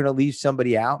you're going to leave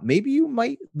somebody out. Maybe you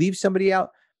might leave somebody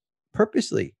out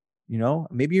purposely.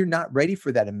 Maybe you're not ready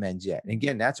for that amends yet. And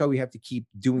again, that's why we have to keep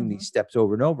doing these steps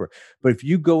over and over. But if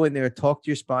you go in there, talk to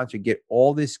your sponsor, get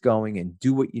all this going and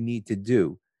do what you need to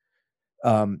do,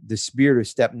 the spirit of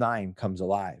step 9 comes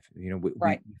alive.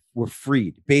 We're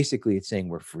freed. Basically, it's saying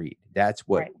we're freed. That's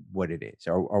what it is.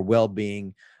 Our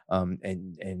well-being,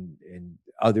 and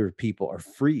other people are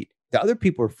freed. The other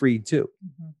people are freed too.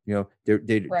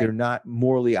 They're not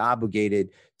morally obligated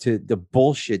to the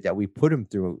bullshit that we put them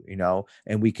through,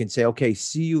 and we can say, okay,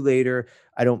 see you later.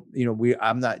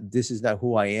 This is not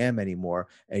who I am anymore.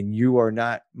 And you are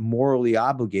not morally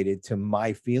obligated to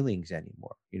my feelings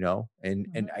anymore,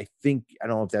 and I think, I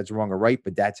don't know if that's wrong or right,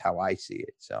 but that's how I see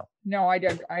it. So no, I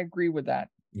agree with that.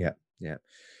 Yeah.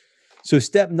 So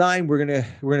step 9, we're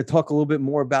gonna talk a little bit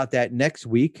more about that next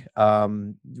week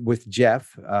with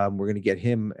Jeff. We're gonna get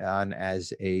him on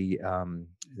as the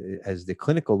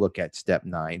clinical look at step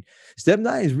 9. Step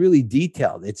 9 is really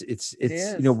detailed. It's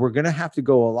we're gonna have to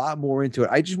go a lot more into it.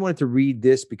 I just wanted to read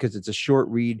this because it's a short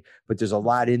read, but there's a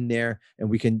lot in there, and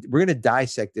we're gonna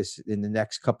dissect this in the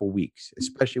next couple weeks,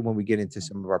 especially when we get into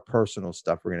some of our personal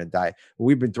stuff. We're gonna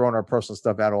we've been throwing our personal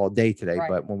stuff out all day today,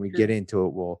 but when we get into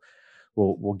it, we'll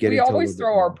get into it. We always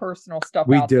throw our personal stuff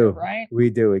out there, right? We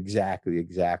do. Exactly.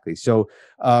 So,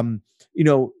 hold on.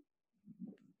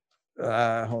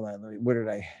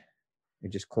 I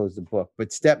just closed the book,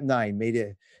 but step 9 made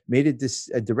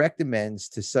a direct amends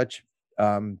to such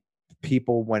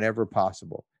people whenever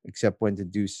possible, except when to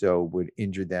do so would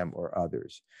injure them or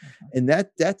others. And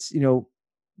that's, to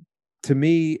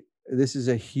me, this is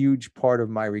a huge part of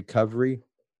my recovery,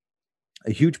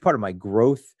 a huge part of my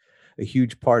growth, a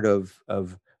huge part of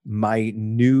my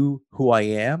new who I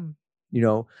am.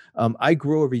 I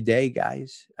grow every day,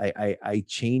 guys. I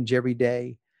change every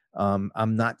day.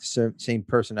 I'm not the same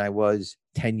person I was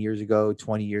 10 years ago,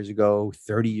 20 years ago,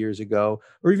 30 years ago,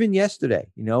 or even yesterday.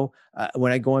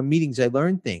 When I go on meetings, I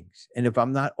learn things. And if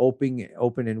I'm not open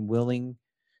and willing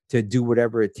to do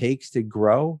whatever it takes to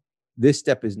grow, this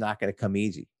step is not going to come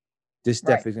easy. This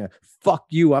step is going to fuck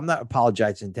you. I'm not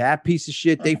apologizing to that piece of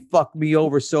shit. They fucked me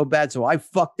over so bad, so I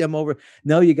fucked them over.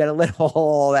 No, you got to let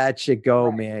all that shit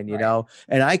go, man,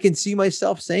 and I can see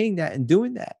myself saying that and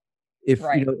doing that. If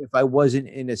I wasn't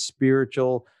in a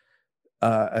spiritually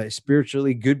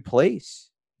good place,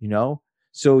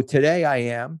 so today I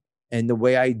am. And the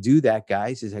way I do that,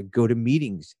 guys, is I go to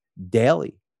meetings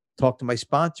daily, talk to my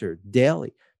sponsor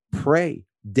daily, pray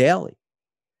daily.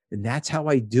 And that's how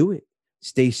I do it.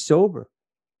 Stay sober.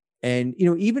 And,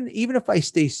 even if I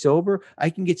stay sober, I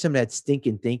can get some of that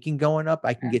stinking thinking going up.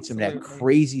 I can get some of that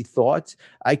crazy thoughts.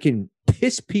 I can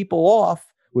piss people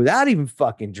off without even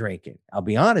fucking drinking. I'll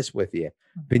be honest with you.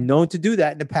 Been known to do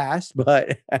that in the past,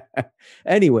 but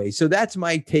anyway, so that's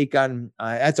my take on,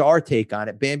 that's our take on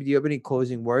it. Bambi, do you have any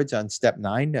closing words on step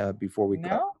 9 before we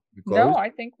close? No, I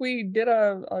think we did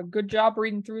a good job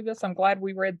reading through this. I'm glad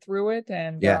we read through it,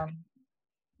 and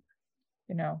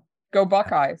go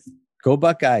Buckeyes. Go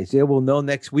Buckeyes. Yeah, we'll know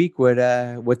next week what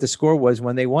the score was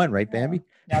when they won, right, Bambi?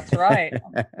 That's right.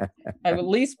 At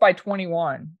least by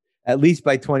 21. At least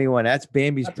by 21. That's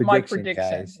Bambi's prediction, my prediction,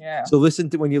 guys. Yeah. So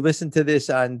when you listen to this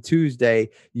on Tuesday,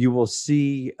 you will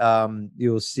see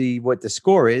what the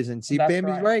score is and see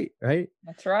Bambi's right.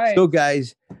 That's right. So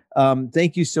guys,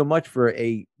 Thank you so much for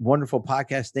a wonderful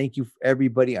podcast. Thank you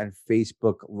everybody on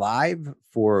Facebook Live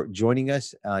for joining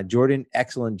us. Jordan,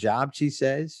 excellent job, she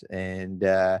says. And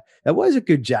that was a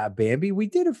good job, Bambi. We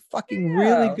did a fucking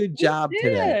really good job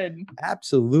today.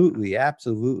 Absolutely.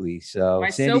 Absolutely. So my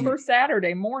Sandy, sober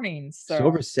Saturday mornings. So.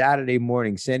 Sober Saturday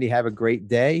morning. Sandy, have a great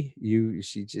day.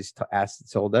 She just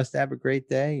told us to have a great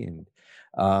day.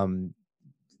 And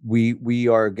we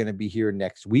are going to be here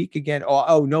next week again.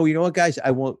 Oh no, you know what, guys?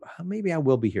 Maybe I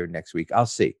will be here next week. I'll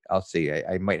see.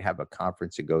 I might have a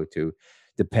conference to go to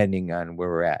depending on where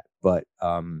we're at. But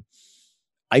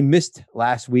I missed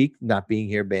last week not being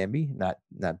here, Bambi, not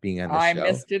being on the show. I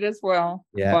missed it as well.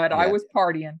 Yeah, but I was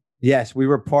partying. Yes, we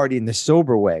were partying the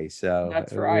sober way. So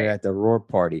that's right. We were at the Roar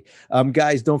party.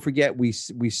 Guys, don't forget we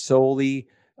solely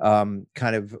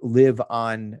kind of live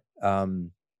on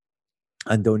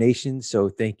donations. So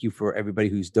thank you for everybody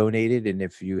who's donated. And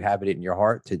if you have it in your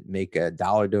heart to make a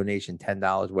 $1 donation,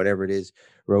 $10, whatever it is,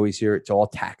 we're always here. It's all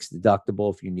tax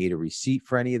deductible. If you need a receipt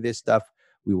for any of this stuff,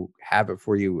 we will have it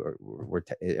for you.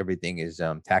 Everything is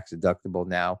tax deductible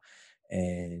now.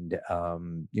 And,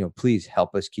 please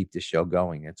help us keep the show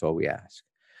going. That's all we ask.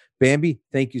 Bambi,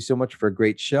 thank you so much for a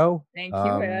great show. Thank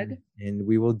you, Ed. And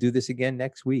we will do this again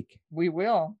next week. We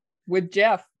will. With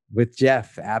Jeff. With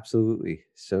Jeff, absolutely.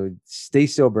 So stay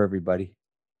sober, everybody.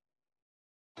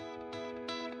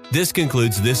 This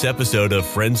concludes this episode of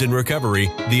Friends in Recovery,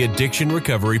 the Addiction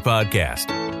Recovery Podcast.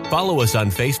 Follow us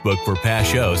on Facebook for past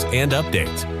shows and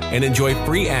updates, and enjoy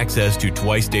free access to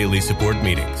twice daily support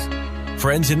meetings.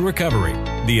 Friends in Recovery,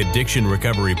 the Addiction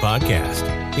Recovery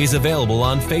Podcast, is available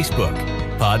on Facebook,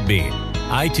 Podbean,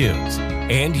 iTunes,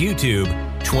 and YouTube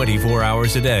 24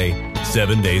 hours a day,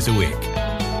 7 days a week.